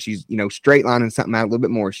 And she's, straight lining something out a little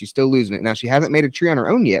bit more. She's still losing it. Now she hasn't made a tree on her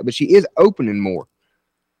own yet, but she is opening more.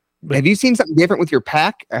 But have you seen something different with your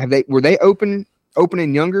pack? Were they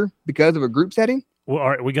opening younger because of a group setting? Well,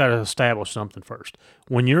 all right, we got to establish something first.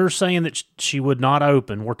 When you're saying that she would not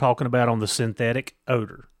open, we're talking about on the synthetic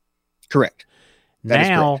odor. Correct.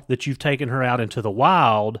 Now that you've taken her out into the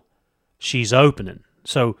wild, she's opening.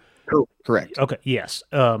 So correct. Okay, yes.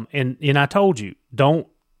 And I told you,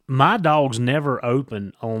 my dogs never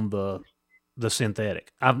open on the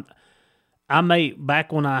synthetic. I may,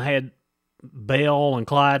 back when I had Belle and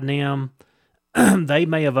Clyde and them, they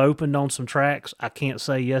may have opened on some tracks. I can't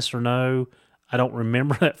say yes or no. I don't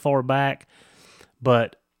remember that far back,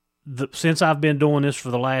 but since I've been doing this for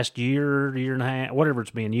the last year and a half, whatever it's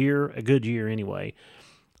been, a good year anyway,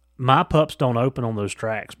 my pups don't open on those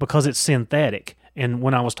tracks because it's synthetic. And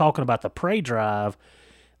when I was talking about the prey drive,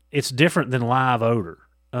 it's different than live odor.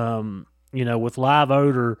 With live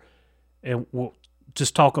odor, and we'll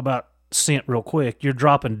just talk about scent real quick. You're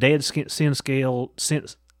dropping dead skin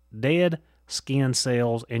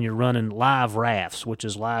cells, and you're running live rafts, which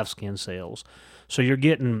is live skin cells. So you're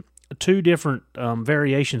getting two different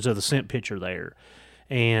variations of the scent picture there.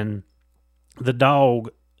 And the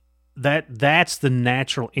dog, that's the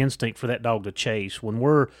natural instinct for that dog to chase.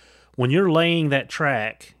 When you're laying that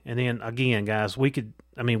track, and then again, guys, we could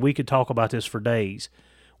talk about this for days.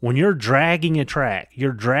 When you're dragging a track,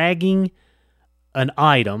 you're dragging an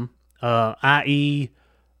item, i.e.,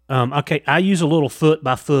 I use a little foot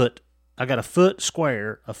by foot. I got a foot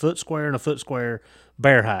square, and a foot square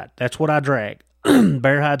bear hide. That's what I drag.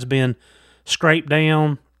 Bear hide's been scraped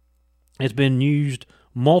down. It's been used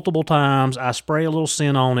multiple times. I spray a little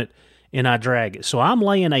scent on it, and I drag it. So I'm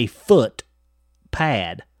laying a foot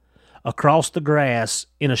pad across the grass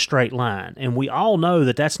in a straight line. And we all know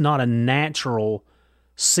that that's not a natural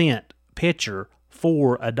scent picture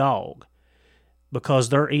for a dog because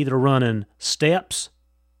they're either running steps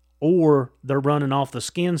or they're running off the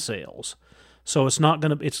skin cells. So it's not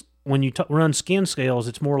going to, when you run skin cells,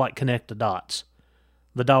 it's more like connect the dots.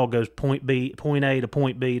 The dog goes point A to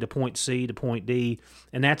point B to point C to point D,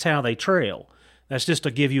 and that's how they trail. That's just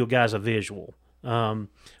to give you guys a visual.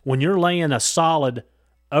 When you're laying a solid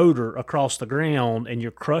odor across the ground and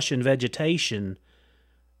you're crushing vegetation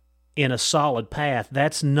in a solid path,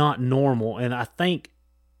 that's not normal. And I think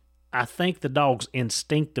the dogs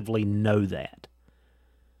instinctively know that.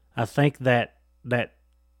 I think that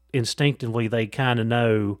instinctively they kind of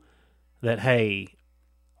know that, hey,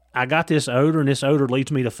 I got this odor and this odor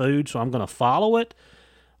leads me to food, so I'm going to follow it,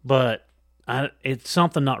 but it's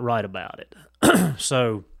something not right about it.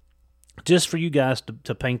 So just for you guys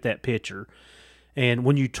to paint that picture. And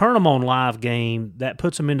when you turn them on live game, that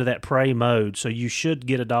puts them into that prey mode, so you should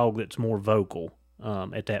get a dog that's more vocal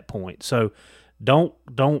at that point. So don't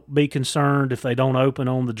be concerned if they don't open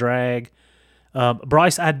on the drag.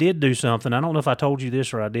 Bryce, I did do something. I don't know if I told you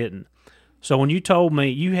this or I didn't. So when you told me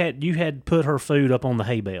you had put her food up on the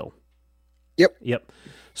hay bale. Yep.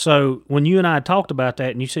 So when you and I talked about that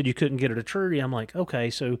and you said you couldn't get her to tree, I'm like, okay,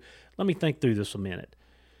 so let me think through this a minute.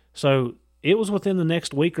 So it was within the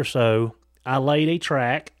next week or so, I laid a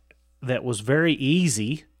track that was very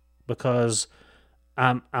easy because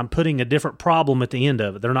I'm putting a different problem at the end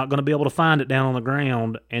of it. They're not going to be able to find it down on the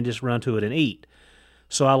ground and just run to it and eat.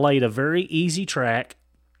 So I laid a very easy track,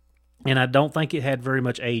 and I don't think it had very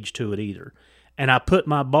much age to it either. And I put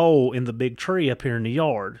my bowl in the big tree up here in the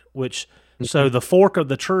yard, which, so the fork of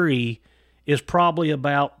the tree is probably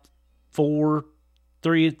about 3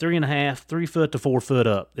 foot to 4 foot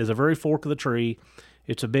up. There's a very fork of the tree.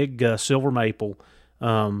 It's a big silver maple.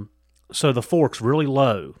 So the fork's really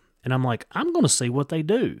low. And I'm like, I'm going to see what they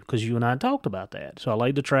do because you and I talked about that. So I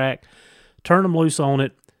laid the track, turned them loose on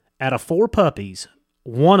it. Out of 4 puppies,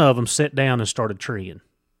 one of them sat down and started treeing.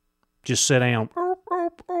 Just sit down,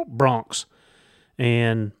 broncs.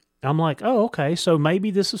 And I'm like, oh, okay, so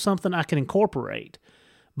maybe this is something I can incorporate.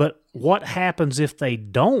 But what happens if they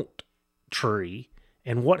don't tree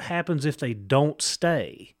And what happens if they don't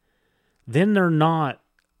stay? Then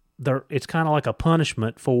it's kind of like a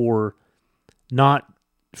punishment for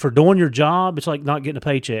doing your job. It's like not getting a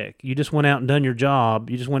paycheck. You just went out and done your job.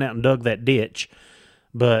 You just went out and dug that ditch,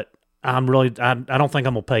 but I don't think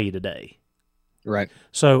I'm gonna pay you today. Right.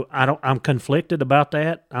 So I'm conflicted about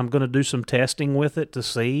that. I'm going to do some testing with it to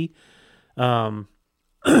see. And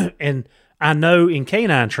I know in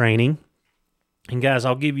canine training, and guys,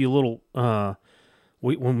 I'll give you a little,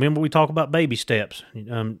 remember we talk about baby steps.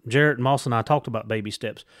 Jarrett and Moss and I talked about baby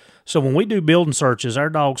steps. So when we do building searches, our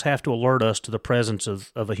dogs have to alert us to the presence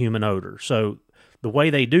of a human odor. So the way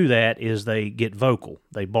they do that is they get vocal.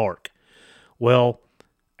 They bark. Well,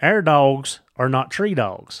 our dogs are not tree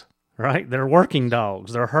dogs. Right? They're working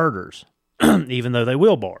dogs. They're herders, even though they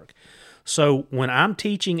will bark. So when I'm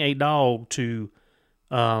teaching a dog to,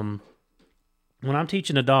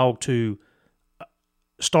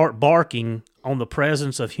 start barking on the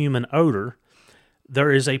presence of human odor, there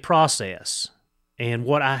is a process. And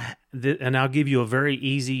I'll give you a very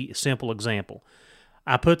easy, simple example.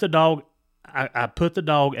 I put the dog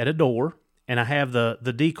at a door, and I have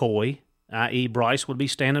the decoy, i.e. Bryce would be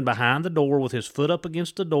standing behind the door with his foot up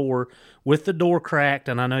against the door with the door cracked,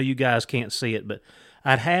 and I know you guys can't see it, but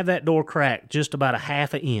I'd have that door cracked just about a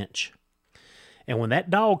half an inch. And when that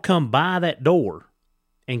dog come by that door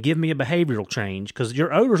and give me a behavioral change, because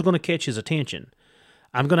your odor is going to catch his attention,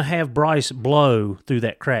 I'm going to have Bryce blow through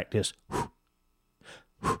that crack, just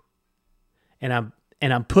and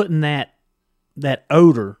I'm putting that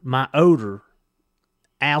odor, my odor,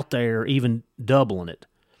 out there, even doubling it.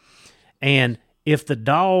 And if the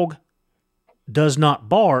dog does not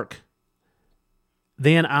bark,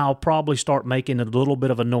 then I'll probably start making a little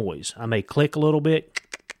bit of a noise. I may click a little bit,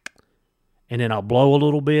 and then I'll blow a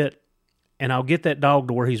little bit, and I'll get that dog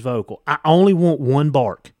to where he's vocal. I only want one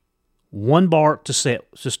bark to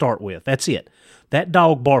start with. That's it. That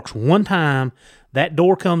dog barks one time, that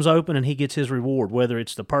door comes open, and he gets his reward, whether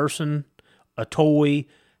it's the person, a toy,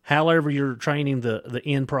 however you're training the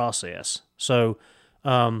end process. So,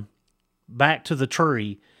 back to the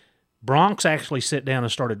tree, Bronx actually sat down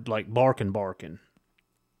and started like barking.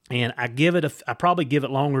 And I probably give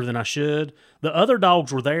it longer than I should. The other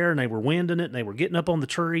dogs were there and they were winding it and they were getting up on the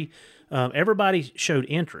tree. Everybody showed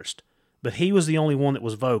interest, but he was the only one that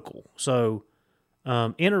was vocal. So,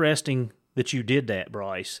 interesting that you did that,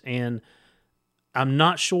 Bryce. And I'm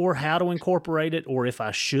not sure how to incorporate it or if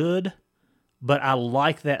I should, but I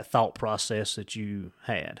like that thought process that you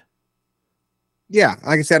had. Yeah,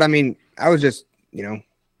 like I said, I mean, I was just,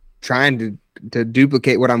 trying to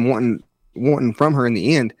duplicate what I'm wanting from her in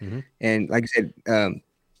the end. Mm-hmm. And like I said,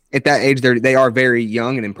 at that age, they are very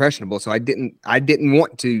young and impressionable. So I didn't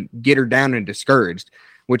want to get her down and discouraged,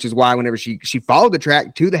 which is why whenever she followed the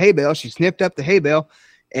track to the hay bale, she sniffed up the hay bale,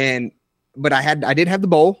 but I did have the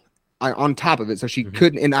bowl on top of it, so she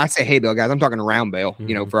couldn't. And I say hay bale, guys, I'm talking a round bale,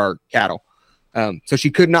 for our cattle. So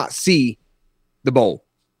she could not see the bowl.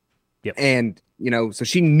 Yep. And so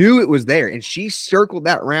she knew it was there, and she circled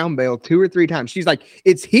that round bale 2 or 3 times. She's like,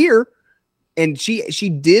 "It's here," and she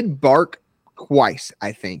did bark twice,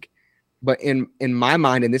 I think. But in my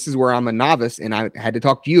mind, and this is where I'm a novice, and I had to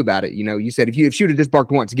talk to you about it. You said if she would have just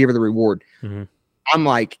barked once, give her the reward. Mm-hmm. I'm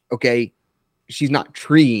like, okay, she's not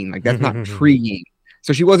treeing, like that's not treeing.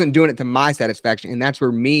 So she wasn't doing it to my satisfaction, and that's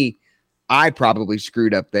where I probably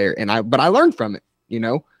screwed up there. But I learned from it,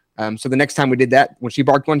 So the next time we did that, when she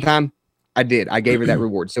barked one time, I gave her that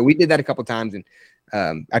reward. So we did that a couple times, and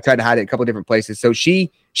I tried to hide it a couple different places. So she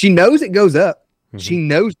knows it goes up. Mm-hmm. She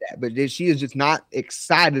knows that, but she is just not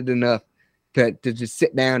excited enough to just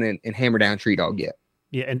sit down and hammer down tree dog yet.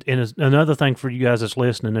 Yeah, and another thing for you guys that's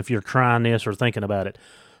listening, if you're trying this or thinking about it,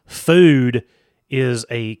 food is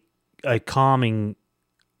a calming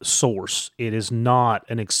source. It is not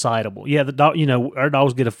an excitable. Yeah, the dog. Our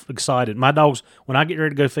dogs get excited. My dogs, when I get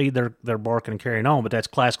ready to go feed, they're barking and carrying on. But that's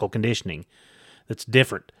classical conditioning. That's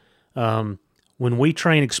different. When we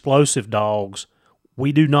train explosive dogs,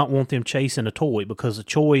 we do not want them chasing a toy because the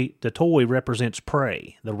toy represents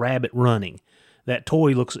prey. The rabbit running. That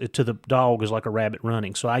toy looks to the dog is like a rabbit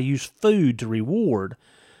running. So I use food to reward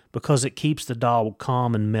because it keeps the dog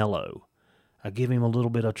calm and mellow. I give him a little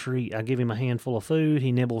bit of treat. I give him a handful of food.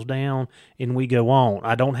 He nibbles down, and we go on.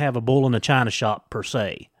 I don't have a bull in a china shop, per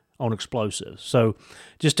se, on explosives. So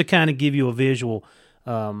just to kind of give you a visual,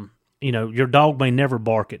 your dog may never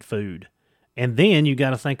bark at food. And then you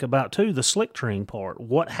got to think about, too, the slick treeing part.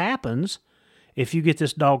 What happens if you get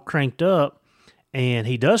this dog cranked up, and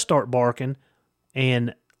he does start barking,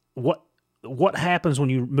 and what happens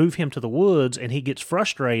when you move him to the woods, and he gets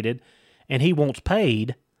frustrated, and he wants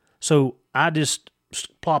paid? So I just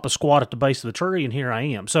plop a squat at the base of the tree, and here I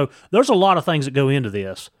am. So there's a lot of things that go into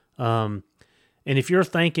this. And if you're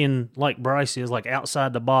thinking like Bryce is, like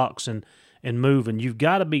outside the box and moving, you've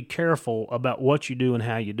got to be careful about what you do and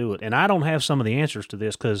how you do it. And I don't have some of the answers to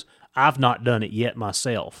this because I've not done it yet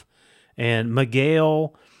myself. And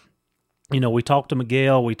Miguel, we talked to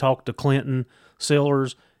Miguel, we talked to Clinton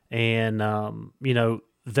Sillers, and,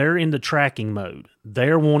 they're in the tracking mode.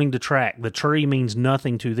 They're wanting to track. The tree means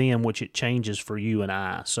nothing to them, which it changes for you and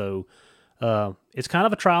I. So it's kind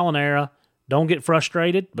of a trial and error. Don't get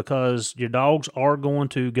frustrated because your dogs are going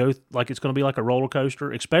to go like it's going to be like a roller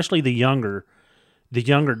coaster, especially the younger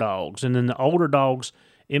dogs. And then the older dogs,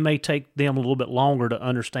 it may take them a little bit longer to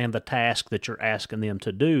understand the task that you're asking them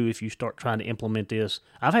to do if you start trying to implement this.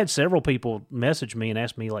 I've had several people message me and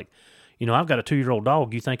ask me like, I've got a 2-year-old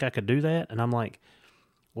dog. You think I could do that? And I'm like,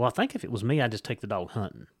 well, I think if it was me, I'd just take the dog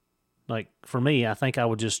hunting. Like for me, I think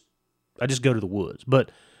I just go to the woods. But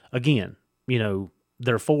again,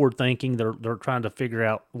 they're forward thinking. They're trying to figure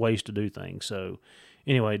out ways to do things. So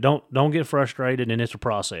anyway, don't get frustrated, and it's a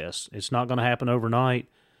process. It's not going to happen overnight.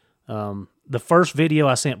 The first video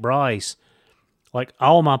I sent Bryce, like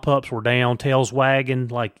all my pups were down, tails wagging,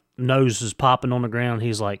 like noses popping on the ground.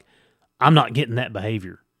 He's like, I'm not getting that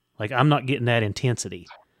behavior. Like I'm not getting that intensity.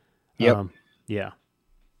 Yep. Yeah.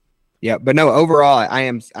 Yeah, but no, overall, I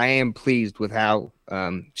am pleased with how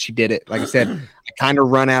she did it. Like I said, I kind of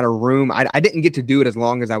run out of room. I didn't get to do it as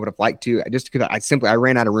long as I would have liked to, just because I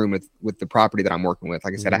ran out of room with the property that I'm working with.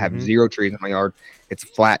 Like I said, I have 0 trees in my yard. It's a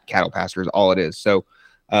flat cattle pasture is all it is. So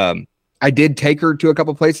I did take her to a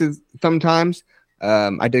couple places sometimes.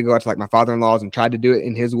 I did go out to like my father-in-law's and tried to do it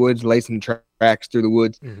in his woods, lay some tracks through the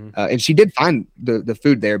woods. And she did find the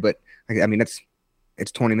food there, but I mean,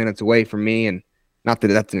 it's 20 minutes away from me, and not that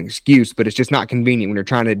that's an excuse, but it's just not convenient when you're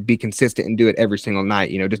trying to be consistent and do it every single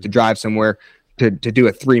night, just to drive somewhere to do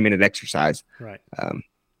a 3-minute exercise. Right.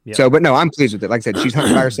 Yep. So, but no, I'm pleased with it. Like I said, she's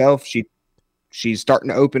hunting by herself. She's starting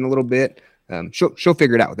to open a little bit. She'll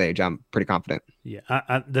figure it out with age. I'm pretty confident.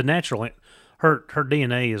 Yeah. The natural, her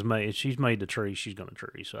DNA is made. She's made the tree. She's going to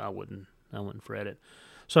tree. So I wouldn't fret it.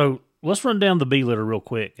 So let's run down the bee litter real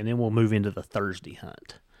quick, and then we'll move into the Thursday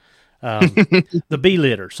hunt. The bee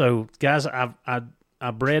litter. So, guys, I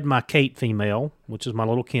bred my Kate female, which is my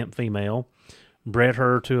little Kemp female. Bred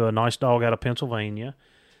her to a nice dog out of Pennsylvania.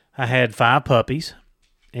 I had 5 puppies,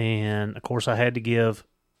 and of course, I had to give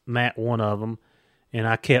Matt one of them, and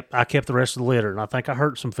I kept the rest of the litter. And I think I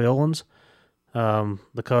hurt some feelings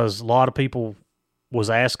because a lot of people was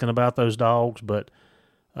asking about those dogs, but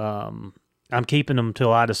I'm keeping them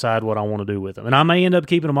until I decide what I want to do with them. And I may end up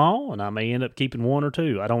keeping them all, and I may end up keeping 1 or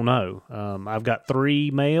 2. I don't know. I've got 3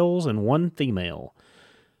 males and 1 female.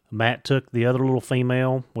 Matt took the other little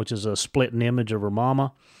female, which is a splitting image of her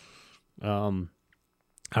mama. I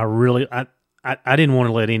didn't want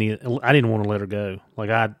to let her go. Like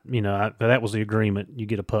that was the agreement. You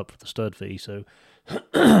get a pup for the stud fee. So,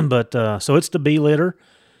 but so it's the bee litter.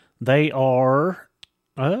 They are,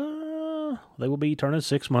 they will be turning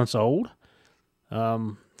 6 months old.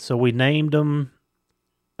 So we named them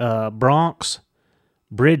Bronx,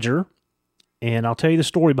 Bridger, and I'll tell you the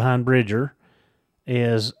story behind Bridger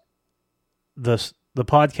is the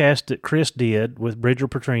podcast that Chris did with Bridger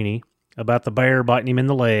Petrini about the bear biting him in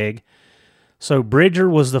the leg. So Bridger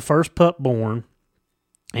was the first pup born,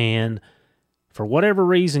 and for whatever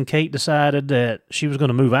reason, Kate decided that she was going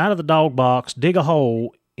to move out of the dog box, dig a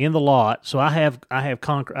hole in the lot. So I have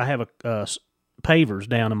pavers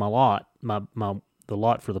down in my lot, the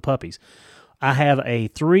lot for the puppies. I have a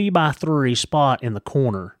 3x3 spot in the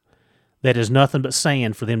corner that is nothing but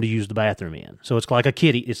sand for them to use the bathroom in. So it's like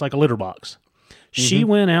it's like a litter box. She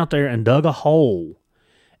went out there and dug a hole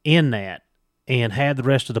in that and had the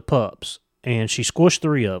rest of the pups, and she squished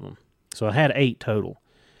 3 of them. So I had 8 total.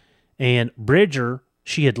 And Bridger,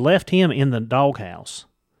 she had left him in the doghouse.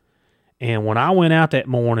 And when I went out that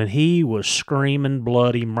morning, he was screaming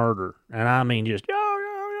bloody murder. And I mean, just, yo.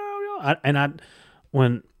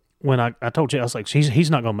 When I told you, I was like,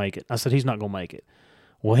 he's not going to make it. I said, he's not going to make it.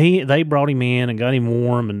 Well, they brought him in and got him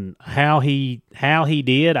warm, and how he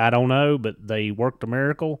did, I don't know, but they worked a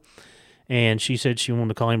miracle. And she said she wanted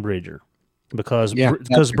to call him Bridger because Bridger,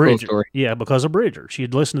 cool because of Bridger. She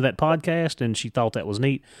had listened to that podcast and she thought that was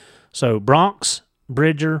neat. So Bronx,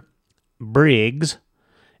 Bridger, Briggs,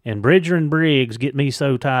 and Bridger and Briggs get me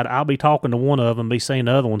so tired. I'll be talking to one of them, be saying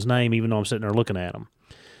the other one's name, even though I'm sitting there looking at them.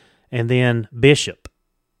 And then Bishop.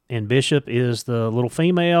 And Bishop is the little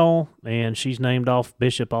female, and she's named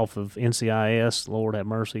Bishop off of NCIS. Lord have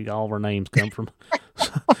mercy, all of her names come from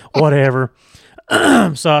whatever.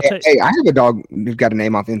 So hey, I have a dog who's got a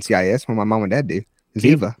name off NCIS when my mom and dad do.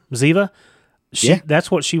 Ziva. Ziva. Yeah. That's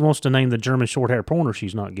what she wants to name the German short-haired pointer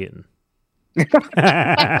she's not getting.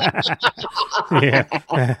 Yeah,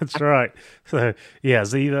 that's right. So yeah,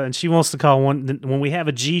 Ziva, and she wants to call one when we have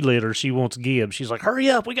a G litter. She wants Gibbs. She's like, "Hurry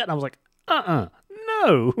up, we got." And I was like,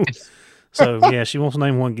 no. So yeah, she wants to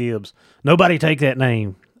name one Gibbs. Nobody take that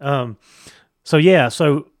name. So yeah,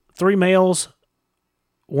 so 3 males,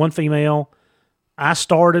 1 female. I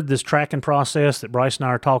started this tracking process that Bryce and I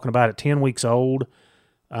are talking about at 10 weeks old.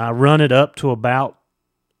 I run it up to about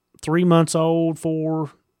 3 months old.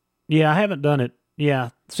 I haven't done it.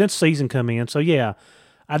 Yeah, since season come in. So yeah,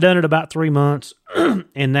 I done it about 3 months,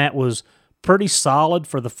 and that was pretty solid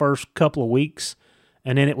for the first couple of weeks,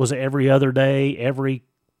 and then it was every other day, every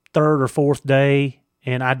third or fourth day,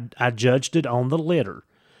 and I judged it on the litter,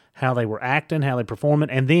 how they were acting, how they performing,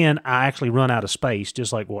 and then I actually run out of space,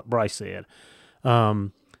 just like what Bryce said.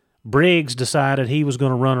 Briggs decided he was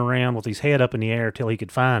going to run around with his head up in the air till he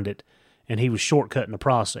could find it, and he was shortcutting the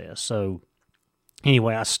process. So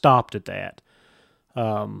anyway, I stopped at that.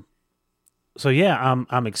 So yeah,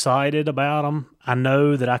 I'm excited about them. I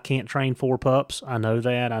know that I can't train 4 pups. I know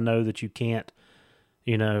that. I know that you can't.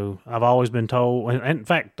 I've always been told, and in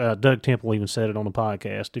fact, Doug Temple even said it on the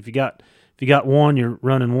podcast. If you got 1, you're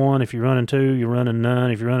running 1. If you're running 2, you're running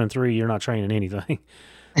none. If you're running 3, you're not training anything.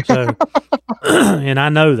 So, and I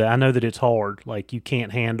know that. I know that it's hard. Like you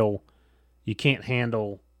can't handle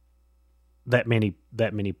that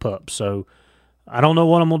many pups. So I don't know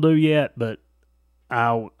what I'm gonna do yet, but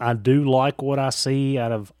I do like what I see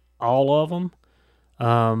out of all of them.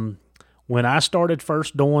 When I started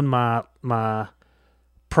first doing my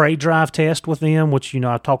prey drive test with them, which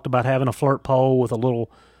I talked about having a flirt pole with a little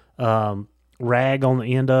rag on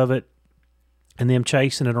the end of it, and them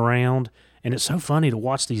chasing it around. And it's so funny to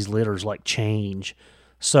watch these litters like change.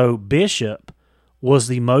 So Bishop was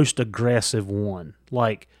the most aggressive one.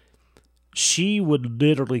 Like she would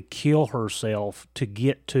literally kill herself to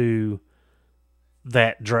get to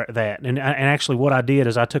that. And actually what I did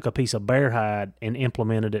is I took a piece of bear hide and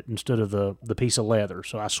implemented it instead of the piece of leather.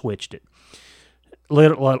 So I switched it.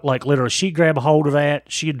 Literally, she'd grab a hold of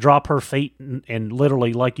that. She'd drop her feet and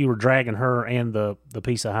literally like you were dragging her and the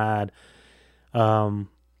piece of hide.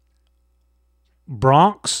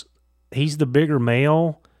 Bronx, he's the bigger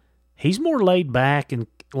male. He's more laid back and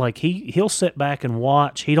like he'll sit back and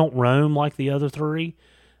watch. He don't roam like the other 3.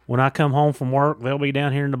 When I come home from work, they'll be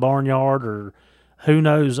down here in the barnyard or who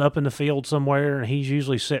knows up in the field somewhere, and he's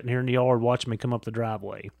usually sitting here in the yard watching me come up the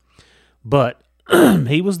driveway. But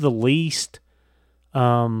he was the least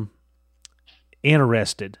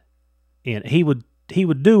interested in. He would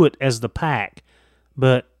do it as the pack,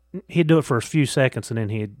 but he'd do it for a few seconds and then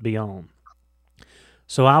he'd be on.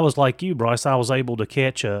 So I was like you, Bryce. I was able to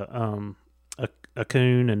catch a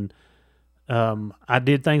coon, and I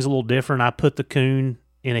did things a little different. I put the coon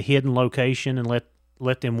in a hidden location and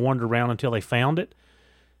let them wander around until they found it.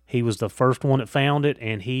 He was the first one that found it,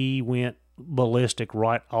 and he went ballistic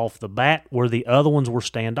right off the bat, where the other ones were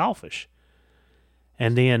standoffish.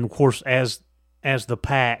 And then, of course, as the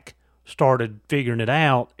pack started figuring it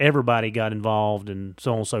out, everybody got involved, and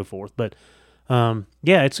so on and so forth. But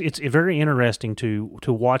it's very interesting to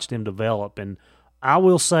watch them develop. And I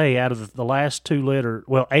will say, out of the last 2 litter,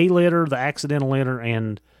 well, a litter, the accidental litter,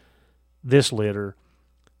 and this litter,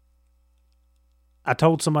 I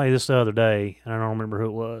told somebody this the other day, and I don't remember who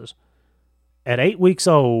it was. At 8 weeks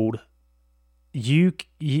old, you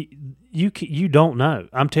don't know.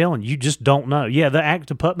 I'm telling you, just don't know. Yeah,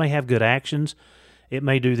 the pup may have good actions. It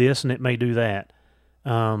may do this and it may do that.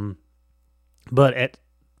 But at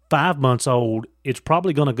 5 months old, it's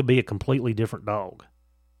probably going to be a completely different dog.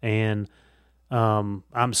 And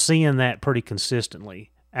I'm seeing that pretty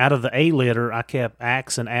consistently. Out of the A litter, I kept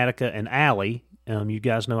Axe and Attica and Allie. You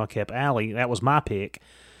guys know I kept Allie. That was my pick.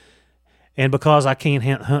 And because I can't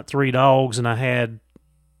hunt 3 dogs and I had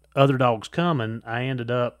other dogs coming, I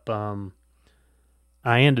ended up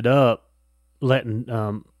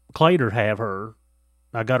letting Clater have her.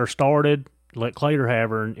 I got her started, let Clater have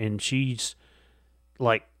her, and she's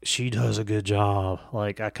like, she does a good job.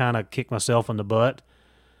 Like, I kind of kick myself in the butt.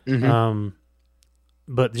 Mm-hmm.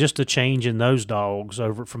 But just the change in those dogs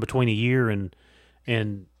over from between a year and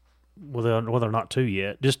whether or not 2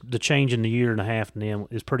 yet, just the change in the year and a half in them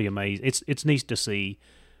is pretty amazing. It's neat to see.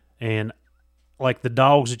 And like the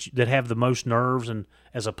dogs that have the most nerves, and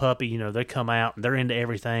as a puppy, they come out and they're into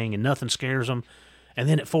everything and nothing scares them. And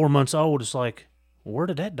then at 4 months old, it's like, where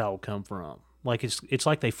did that dog come from? Like it's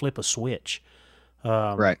like they flip a switch.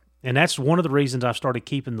 Right. And that's one of the reasons I've started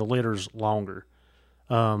keeping the litters longer.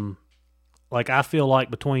 Like I feel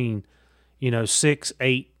like between, 6,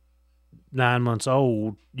 8, 9 months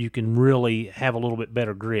old, you can really have a little bit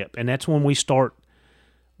better grip. And that's when we start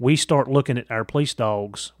looking at our police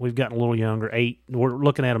dogs. We've gotten a little younger, 8. We're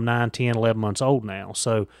looking at them 9, 10, 11 months old now.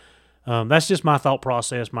 So that's just my thought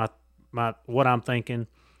process, my what I'm thinking.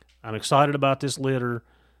 I'm excited about this litter.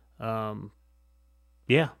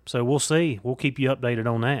 Yeah, so we'll see. We'll keep you updated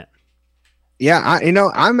on that. Yeah,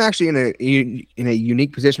 I'm actually in a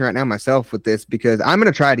unique position right now myself with this because I'm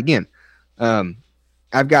going to try it again.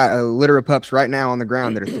 I've got a litter of pups right now on the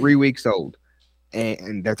ground that are 3 weeks old,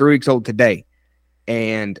 and they're 3 weeks old today.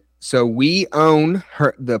 And so we own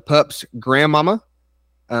the pup's grandmama.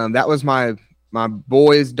 That was my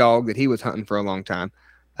boy's dog that he was hunting for a long time.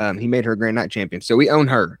 He made her a Grand Night champion. So we own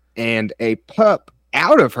her, and a pup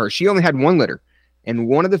out of her. She only had 1 litter, and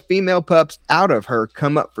one of the female pups out of her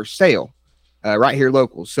come up for sale right here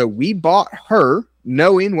local. So we bought her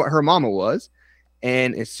knowing what her mama was.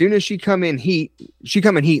 And as soon as she come in heat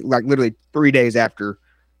like literally 3 days after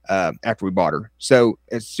we bought her. So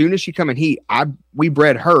as soon as she come in heat, we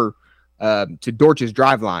bred her to Dorch's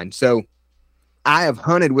drive line. So I have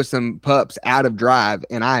hunted with some pups out of drive,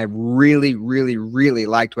 and I have really, really, really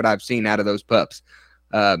liked what I've seen out of those pups.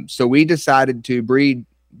 So we decided to breed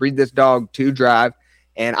this dog to drive,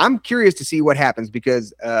 and I'm curious to see what happens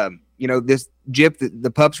because this Jip that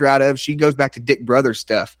the pups are out of, she goes back to Dick Brothers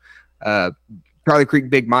stuff. Charlie Creek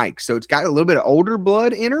Big Mike. So it's got a little bit of older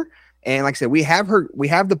blood in her. And like I said, we have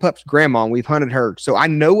the pup's grandma, and we've hunted her. So I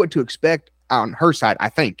know what to expect on her side, I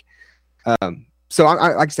think. So like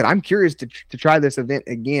I said, I'm curious to try this event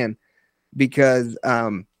again because, I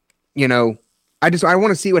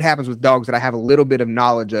want to see what happens with dogs that I have a little bit of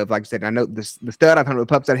knowledge of. Like I said, I know the stud, I've hunted with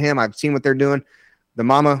pups out of him. I've seen what they're doing. The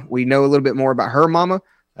mama, we know a little bit more about her mama.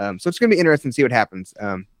 So it's going to be interesting to see what happens.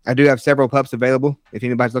 I do have several pups available. If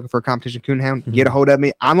anybody's looking for a competition coonhound, get a hold of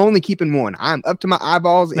me. I'm only keeping one. I'm up to my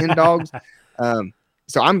eyeballs in dogs.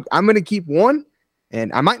 So I'm going to keep one,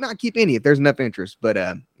 and I might not keep any if there's enough interest. But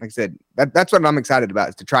like I said, that's what I'm excited about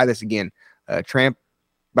is to try this again. Tramp,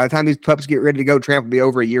 by the time these pups get ready to go, Tramp will be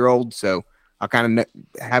over a year old. So I'll kind of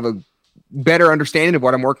have a better understanding of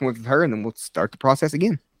what I'm working with her, and then we'll start the process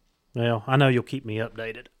again. Well, I know you'll keep me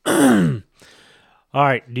updated. All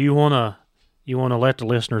right. Do you want to let the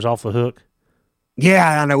listeners off the hook?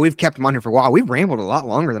 Yeah, I know. We've kept them on here for a while. We've rambled a lot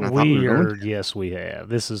longer than I thought we were going to. Yes, we have.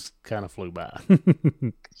 This is kind of flew by.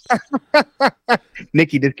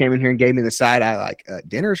 Nikki just came in here and gave me the side eye like,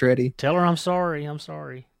 dinner's ready. Tell her I'm sorry. I'm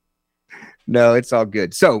sorry. No, it's all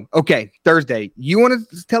good. So, okay, Thursday. You want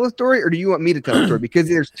to tell a story or do you want me to tell a story? Because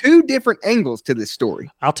there's 2 different angles to this story.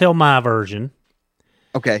 I'll tell my version.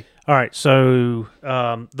 Okay. All right, so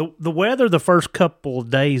the weather the first couple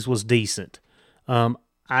of days was decent. I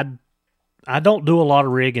don't do a lot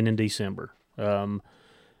of rigging in December.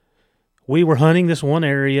 We were hunting this one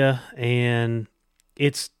area, and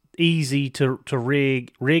it's easy to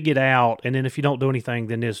rig it out, and then if you don't do anything,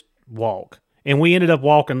 then just walk. And we ended up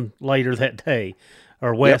walking later that day,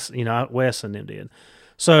 or Wes, Wes and them did.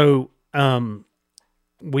 So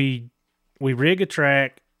we rig a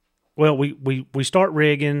track. Well, we start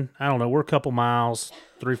rigging. I don't know. We're a couple miles,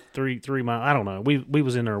 three miles. I don't know. We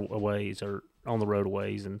was in our ways or on the road a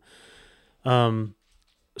ways, and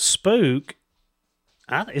Spook.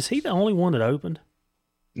 Is he the only one that opened?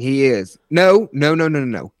 He is. No.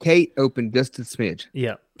 Kate opened just a smidge.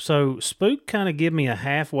 Yeah. So Spook kind of give me a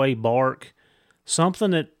halfway bark,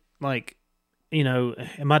 something that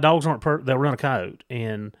and my dogs aren't they'll run a coyote,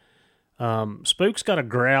 and Spook's got a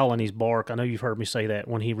growl in his bark. I know you've heard me say that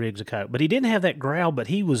when he rigs a coyote, but he didn't have that growl.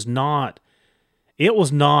 But it was not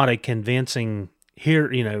a convincing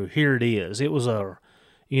here it is. It was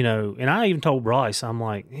and I even told Bryce, I'm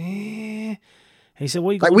like, He said,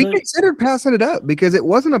 "What?" We considered passing it up because it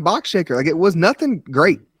wasn't a box shaker. Like it was nothing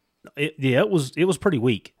great. It was pretty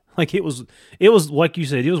weak. Like it was like you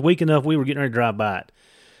said, it was weak enough. We were getting ready to drive by it,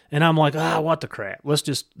 and I'm like, what the crap? Let's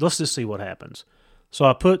just see what happens. So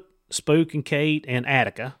I put Spook and Kate and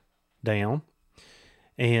Attica down,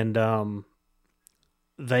 and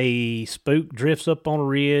Spook drifts up on a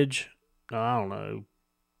ridge. I don't know,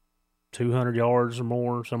 200 yards or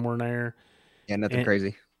more, somewhere in there. Yeah, nothing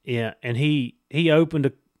crazy. Yeah, and he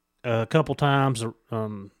opened a couple times.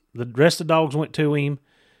 The rest of the dogs went to him,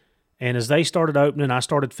 and as they started opening, I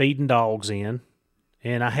started feeding dogs in,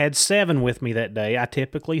 and I had 7 with me that day. I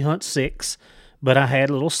typically hunt 6, but I had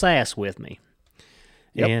a little sass with me.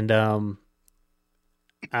 Yep. And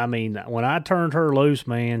when I turned her loose,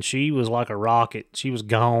 man, she was like a rocket. She was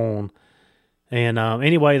gone. And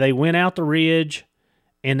anyway, they went out the ridge,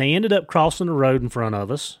 and they ended up crossing the road in front of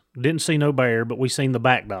us. Didn't see no bear, but we seen the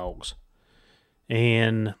back dogs.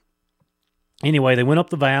 And anyway, they went up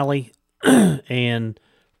the valley. and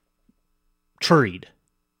treed.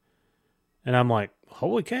 And I'm like,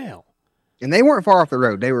 holy cow. And they weren't far off the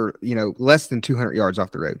road. They were, less than 200 yards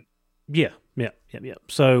off the road. Yeah.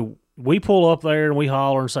 So we pull up there and we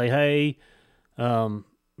holler and say, hey, the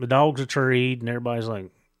dogs are treed. And everybody's like,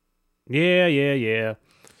 yeah.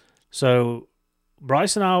 So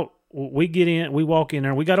Bryce and I, we walk in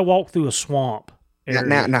there. We got to walk through a swamp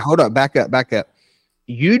area. Now, hold up. Back up.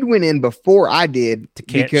 You'd went in before I did to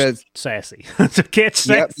catch because Sassy. To catch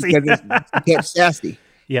Sassy. To catch Sassy.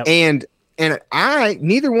 Yep. And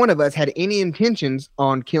neither one of us had any intentions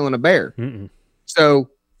on killing a bear. Mm-mm. So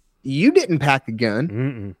you didn't pack a gun.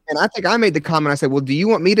 Mm-mm. And I think I made the comment. I said, well, do you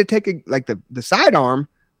want me to take the sidearm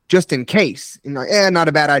just in case? And you're like, not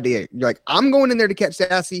a bad idea. You're like, I'm going in there to catch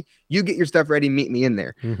Sassy. You get your stuff ready. Meet me in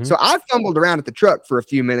there. Mm-hmm. So I fumbled around at the truck for a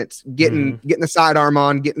few minutes, getting the sidearm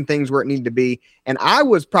on, getting things where it needed to be. And I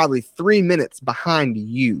was probably 3 minutes behind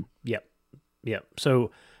you. Yep.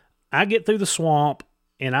 So I get through the swamp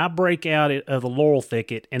and I break out of the laurel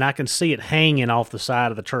thicket and I can see it hanging off the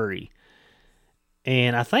side of the tree.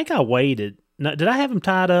 And I think I waited. Now, did I have him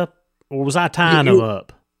tied up or was I tying him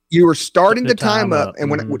up? You were starting to tie him up.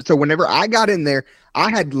 And whenever I got in there,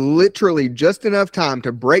 I had literally just enough time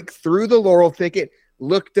to break through the laurel thicket,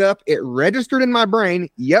 looked up, it registered in my brain.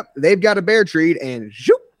 Yep, they've got a bear treed, and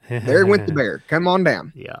shoop, there went the bear. Come on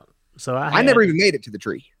down. Yeah. So I never even made it to the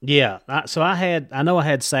tree. Yeah. I know I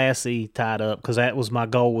had Sassy tied up because that was my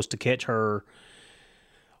goal, was to catch her.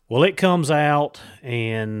 Well, it comes out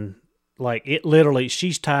and like it literally,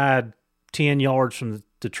 she's tied 10 yards from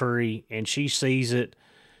the tree and she sees it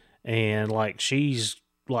and like she's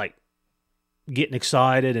like getting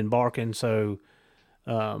excited and barking. So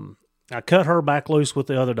I cut her back loose with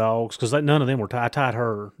the other dogs because none of them were tied. I tied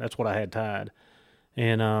her. That's what I had tied.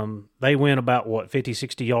 And they went about 50,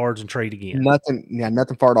 60 yards and treed again.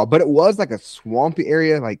 Nothing far at all. But it was like a swampy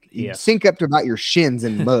area, like you sink up to about your shins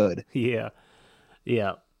in mud. Yeah.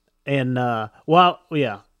 And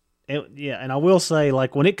and I will say,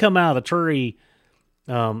 like when it come out of the tree,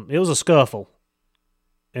 it was a scuffle,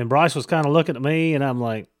 and Bryce was kind of looking at me, and I'm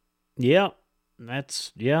like, it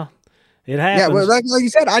happens. Yeah, well, like you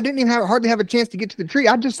said, I didn't even hardly have a chance to get to the tree.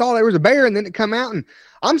 I just saw there was a bear, and then it come out, and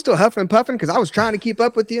I'm still huffing and puffing because I was trying to keep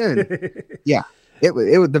up with you. And yeah, it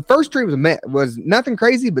was the first tree was nothing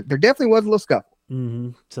crazy, but there definitely was a little scuffle.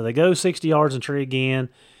 Mm-hmm. So they go 60 yards and tree again,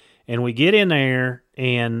 and we get in there,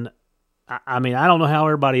 and I mean, I don't know how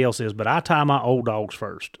everybody else is, but I tie my old dogs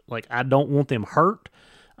first. Like, I don't want them hurt.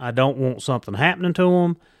 I don't want something happening to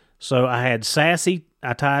them. So I had Sassy.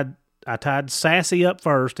 I tied Sassy up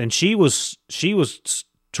first, and she was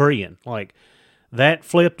treeing. Like, that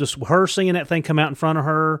flipped us. Her seeing that thing come out in front of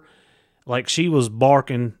her, like she was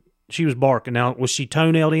barking. Now, was she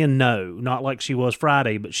toenailed in? No, not like she was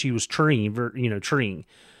Friday, but she was treeing.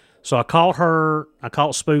 So I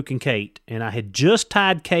caught Spook and Kate, and I had just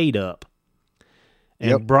tied Kate up.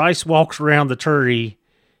 And Bryce walks around the tree,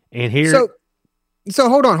 and here. So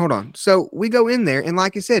hold on. So we go in there, and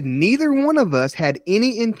like I said, neither one of us had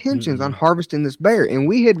any intentions on harvesting this bear, and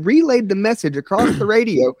we had relayed the message across the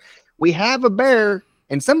radio. We have a bear,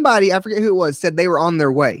 and somebody, I forget who it was, said they were on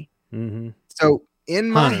their way. Mm-hmm. So in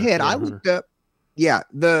my head, I looked up. Yeah,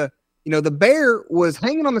 the bear was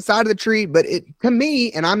hanging on the side of the tree, but to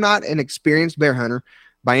me, and I'm not an experienced bear hunter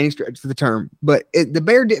by any stretch of the term, but the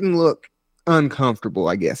bear didn't look uncomfortable,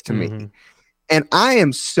 I guess, to me. And I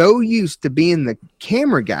am so used to being the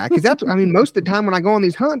camera guy because most of the time when I go on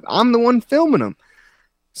these hunts, I'm the one filming them.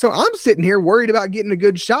 So I'm sitting here worried about getting a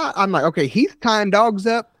good shot. I'm like, okay, he's tying dogs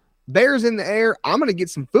up, bear's in the air. I'm going to get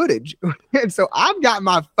some footage. And so I've got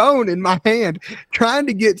my phone in my hand trying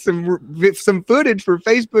to get some footage for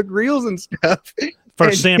Facebook Reels and stuff.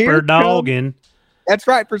 For Semper Dogging. That's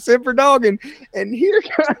right, for Semper Dogging. And here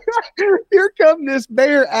come this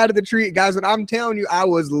bear out of the tree. Guys, and I'm telling you, I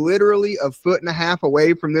was literally 1.5 feet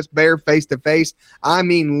away from this bear face to face. I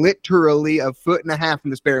mean, literally 1.5 feet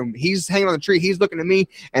from this bear. He's hanging on the tree. He's looking at me,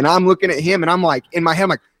 and I'm looking at him, and I'm like, in my head, I'm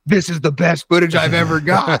like, this is the best footage I've ever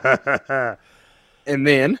got. And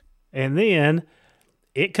then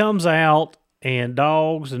it comes out, and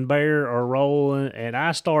dogs and bear are rolling, and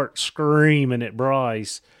I start screaming at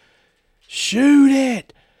Bryce, shoot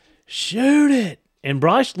it. And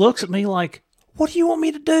Bryce looks at me like, what do you want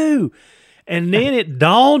me to do? And then it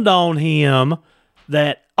dawned on him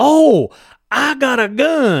that, I got a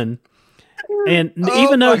gun. And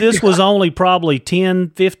even though this was only probably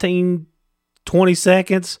 10, 15, 20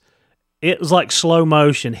 seconds, it was like slow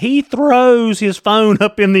motion. He throws his phone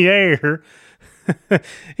up in the air.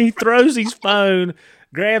 He throws his phone,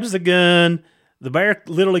 grabs the gun. The bear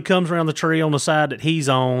literally comes around the tree on the side that he's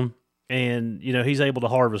on. and he's able to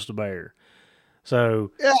harvest a bear.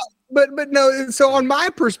 So yeah, but no. So on my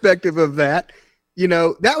perspective of that,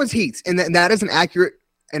 that was Heath's, and that is an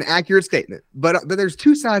accurate statement. But there's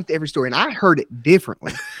two sides to every story, and I heard it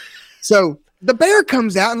differently. So the bear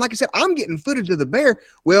comes out, and like I said, I'm getting footage of the bear.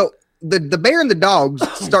 Well, the bear and the dogs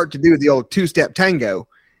start to do the old two-step tango,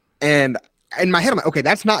 and in my head, I'm like, okay,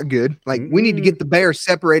 that's not good. Like, we need to get the bear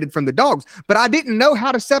separated from the dogs. But I didn't know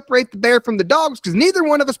how to separate the bear from the dogs because neither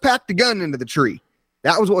one of us packed a gun into the tree.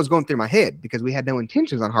 That was what was going through my head because we had no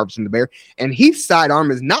intentions on harvesting the bear. And Heath's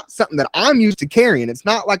sidearm is not something that I'm used to carrying. It's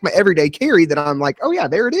not like my everyday carry that I'm like, oh, yeah,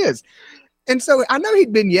 there it is. And so I know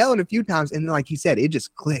he'd been yelling a few times. And then, like he said, it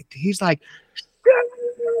just clicked. He's like,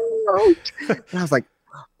 shoot. And I was like,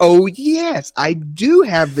 oh, yes, I do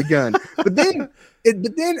have the gun. But then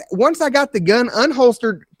once I got the gun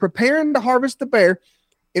unholstered, preparing to harvest the bear,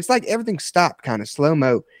 it's like everything stopped kind of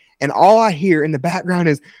slow-mo. And all I hear in the background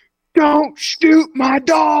is, don't shoot my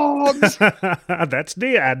dogs. I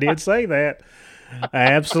did say that.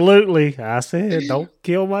 Absolutely. I said, don't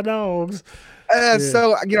kill my dogs.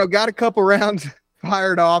 So, got a couple rounds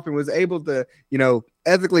fired off and was able to,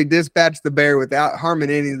 ethically dispatch the bear without harming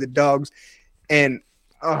any of the dogs. And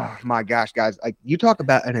oh my gosh, guys, like you talk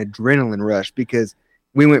about an adrenaline rush because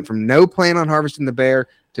we went from no plan on harvesting the bear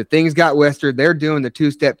to things got westered. They're doing the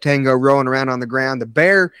two-step tango rolling around on the ground. The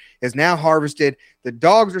bear is now harvested. The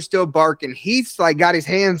dogs are still barking. He's like got his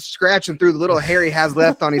hands scratching through the little hair he has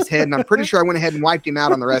left on his head. And I'm pretty sure I went ahead and wiped him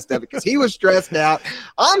out on the rest of it because he was stressed out.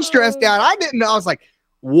 I'm stressed out. I didn't know. I was like,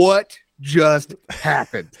 what just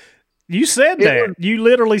happened? You said that. You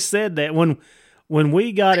literally said that when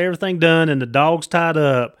we got everything done and the dogs tied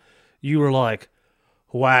up, you were like,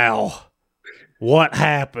 wow, what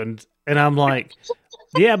happened? And I'm like,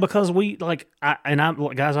 yeah, because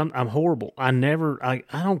I'm horrible. I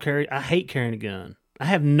don't carry, I hate carrying a gun. I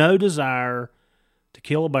have no desire to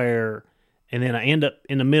kill a bear. And then I end up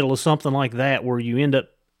in the middle of something like that where you end up,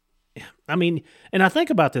 and I think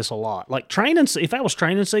about this a lot. Like if that was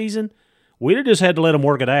training season, we'd have just had to let them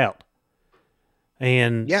work it out.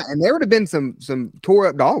 And there would have been some tore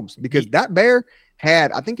up dogs because that bear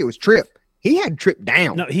had, I think it was Trip. He had Trip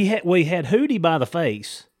down. No, he had Hootie by the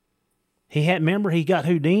face. He got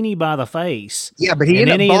Houdini by the face. Yeah, but he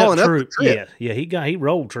ended up balling up Trip. Yeah, he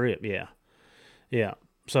rolled Trip. Yeah.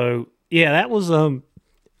 So that was in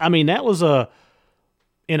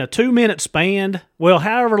a 2-minute span. Well,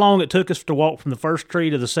 however long it took us to walk from the first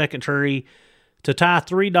tree to the second tree to tie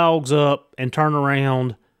 3 dogs up and turn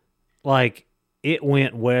around, like. It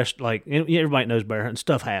went west, like everybody knows bear hunting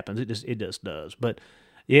stuff happens. It just does. But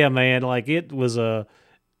yeah, man, like it was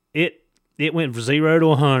it went from 0 to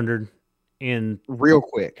 100 in real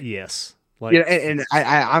quick. Yes, and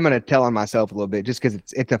I'm gonna tell on myself a little bit just because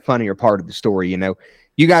it's a funnier part of the story.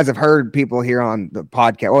 You guys have heard people here on the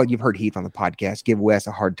podcast. Well, you've heard Heath on the podcast give Wes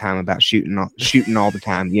a hard time about shooting all the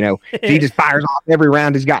time. He just fires off every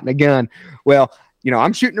round he's got in a gun. Well,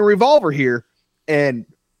 I'm shooting a revolver here, and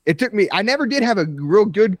it took me, I never did have a real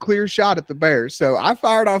good clear shot at the bear. So I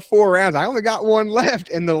fired off 4 rounds. I only got 1 left.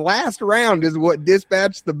 And the last round is what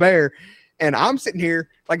dispatched the bear. And I'm sitting here,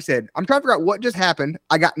 like I said, I'm trying to figure out what just happened.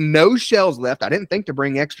 I got no shells left. I didn't think to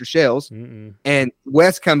bring extra shells. Mm-mm. And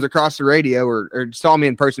Wes comes across the radio or saw me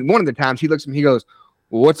in person. One of the times he looks at me, he goes,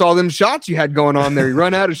 well, what's all them shots you had going on there? You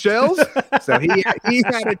run out of shells? So he had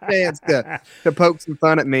a chance to poke some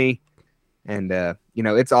fun at me. And,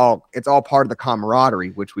 it's all part of the camaraderie,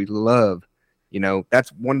 which we love. That's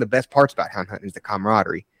one of the best parts about hound hunting is the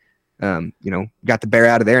camaraderie. Got the bear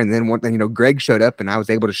out of there. And then one thing, Greg showed up and I was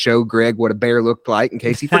able to show Greg what a bear looked like in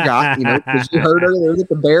case he forgot, because you heard earlier that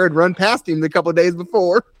the bear had run past him a couple of days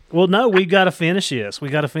before. Well, no, we got to finish this. We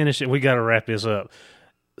got to finish it. We got to wrap this up.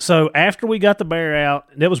 So after we got the bear out,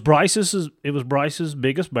 it was Bryce's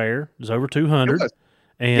biggest bear. It was over 200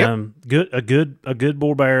 and a good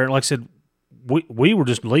bull bear. Like I said, we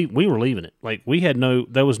were leaving it. Like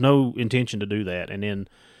there was no intention to do that. And then,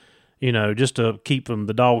 just to keep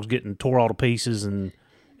the dogs getting tore all to pieces and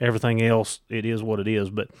everything else, it is what it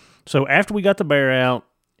is. But so after we got the bear out,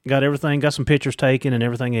 got some pictures taken and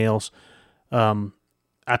everything else,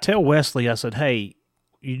 I tell Wesley, I said, hey,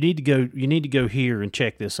 you need to go here and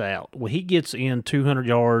check this out. Well, he gets in 200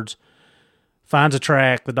 yards, finds a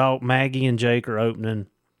track, the dog, Maggie and Jake are opening,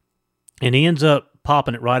 and he ends up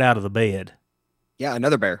popping it right out of the bed. Yeah,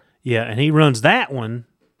 another bear. Yeah, and he runs that one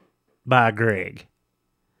by Greg.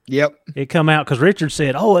 Yep. It come out because Richard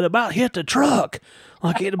said, oh, it about hit the truck.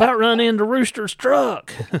 Like it about run into Rooster's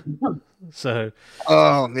truck. So.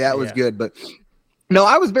 Oh, yeah, it was good. But no,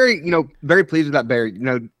 I was very, very pleased with that bear.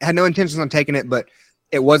 Had no intentions on taking it, but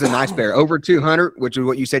It was a nice bear, over 200, which is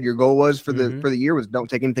what you said your goal was for the Mhm. for the year, was don't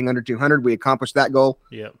take anything under 200. We accomplished that goal.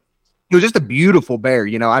 Yep. It was just a beautiful bear.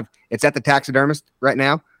 It's at the taxidermist right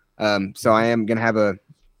now. So I am gonna have a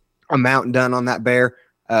mount done on that bear.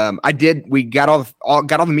 We got all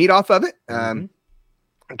the meat off of it.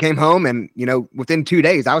 I came home and, within 2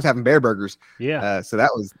 days I was having bear burgers. Yeah. So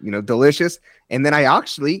that was, delicious. And then I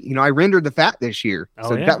actually, I rendered the fat this year. Oh,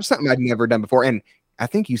 So yeah? that was something I'd never done before. And I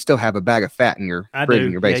think you still have a bag of fat in your I fridge do.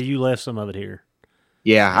 in your Yeah, basement. you left some of it here.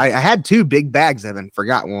 Yeah, I had 2 big bags of it and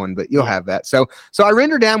forgot one, but you'll have that. So I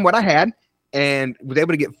rendered down what I had and was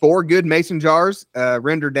able to get 4 good mason jars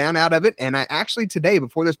rendered down out of it. And I actually today,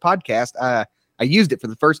 before this podcast, I used it for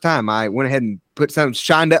the first time. I went ahead and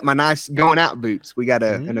shined up my nice going out boots. We got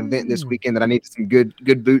an event this weekend that I needed some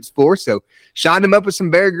good boots for. So shined them up with some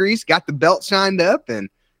bear grease, got the belt shined up, and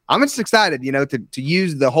I'm just excited, to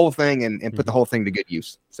use the whole thing and put the whole thing to good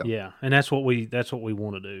use. So yeah, and that's what we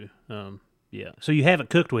want to do. Yeah. So you haven't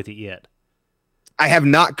cooked with it yet? I have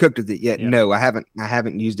not cooked with it yet. Yep. No, I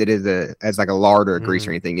haven't used it as like a lard or a grease or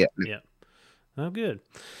anything yet. Yeah. Oh, good.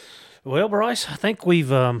 Well, Bryce, I think we've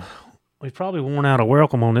probably worn out a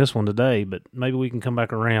welcome on this one today, but maybe we can come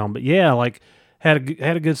back around. But yeah, like had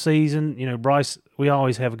a good season. Bryce, we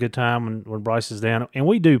always have a good time when Bryce is down, and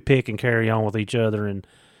we do pick and carry on with each other, and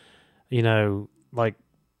like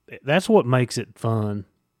that's what makes it fun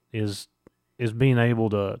is being able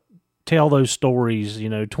to tell those stories,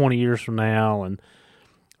 20 years from now, and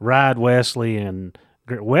ride Wesley, and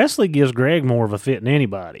Wesley gives Greg more of a fit than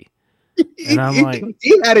anybody. And I'm like,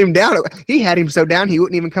 he had him down. He had him so down he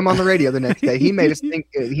wouldn't even come on the radio the next day. He made us think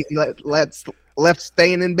he left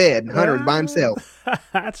staying in bed. Hunter was by himself.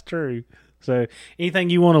 That's true. So, anything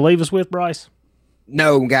you want to leave us with, Bryce?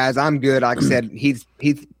 No, guys, I'm good. Like I said, he's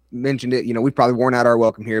mentioned it. We've probably worn out our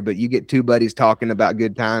welcome here, but you get 2 buddies talking about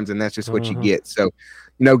good times, and that's just what you get. So,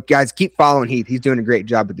 guys, keep following Heath. He's doing a great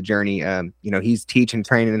job with the journey. He's teaching,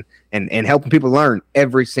 training, and helping people learn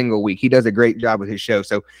every single week. He does a great job with his show.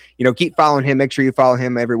 So, keep following him. Make sure you follow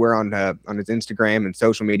him everywhere on his Instagram and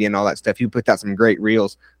social media and all that stuff. He puts out some great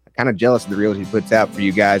reels. I'm kind of jealous of the reels he puts out for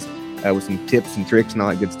you guys with some tips and tricks and all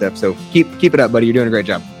that good stuff. So keep it up, buddy. You're doing a great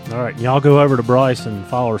job. All right. Y'all go over to Bryce and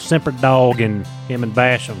follow Semper Dog and him and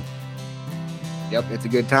bash him. Yep, it's a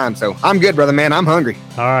good time. So I'm good, brother, man. I'm hungry.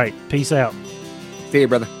 All right. Peace out. See you,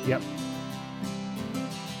 brother. Yep.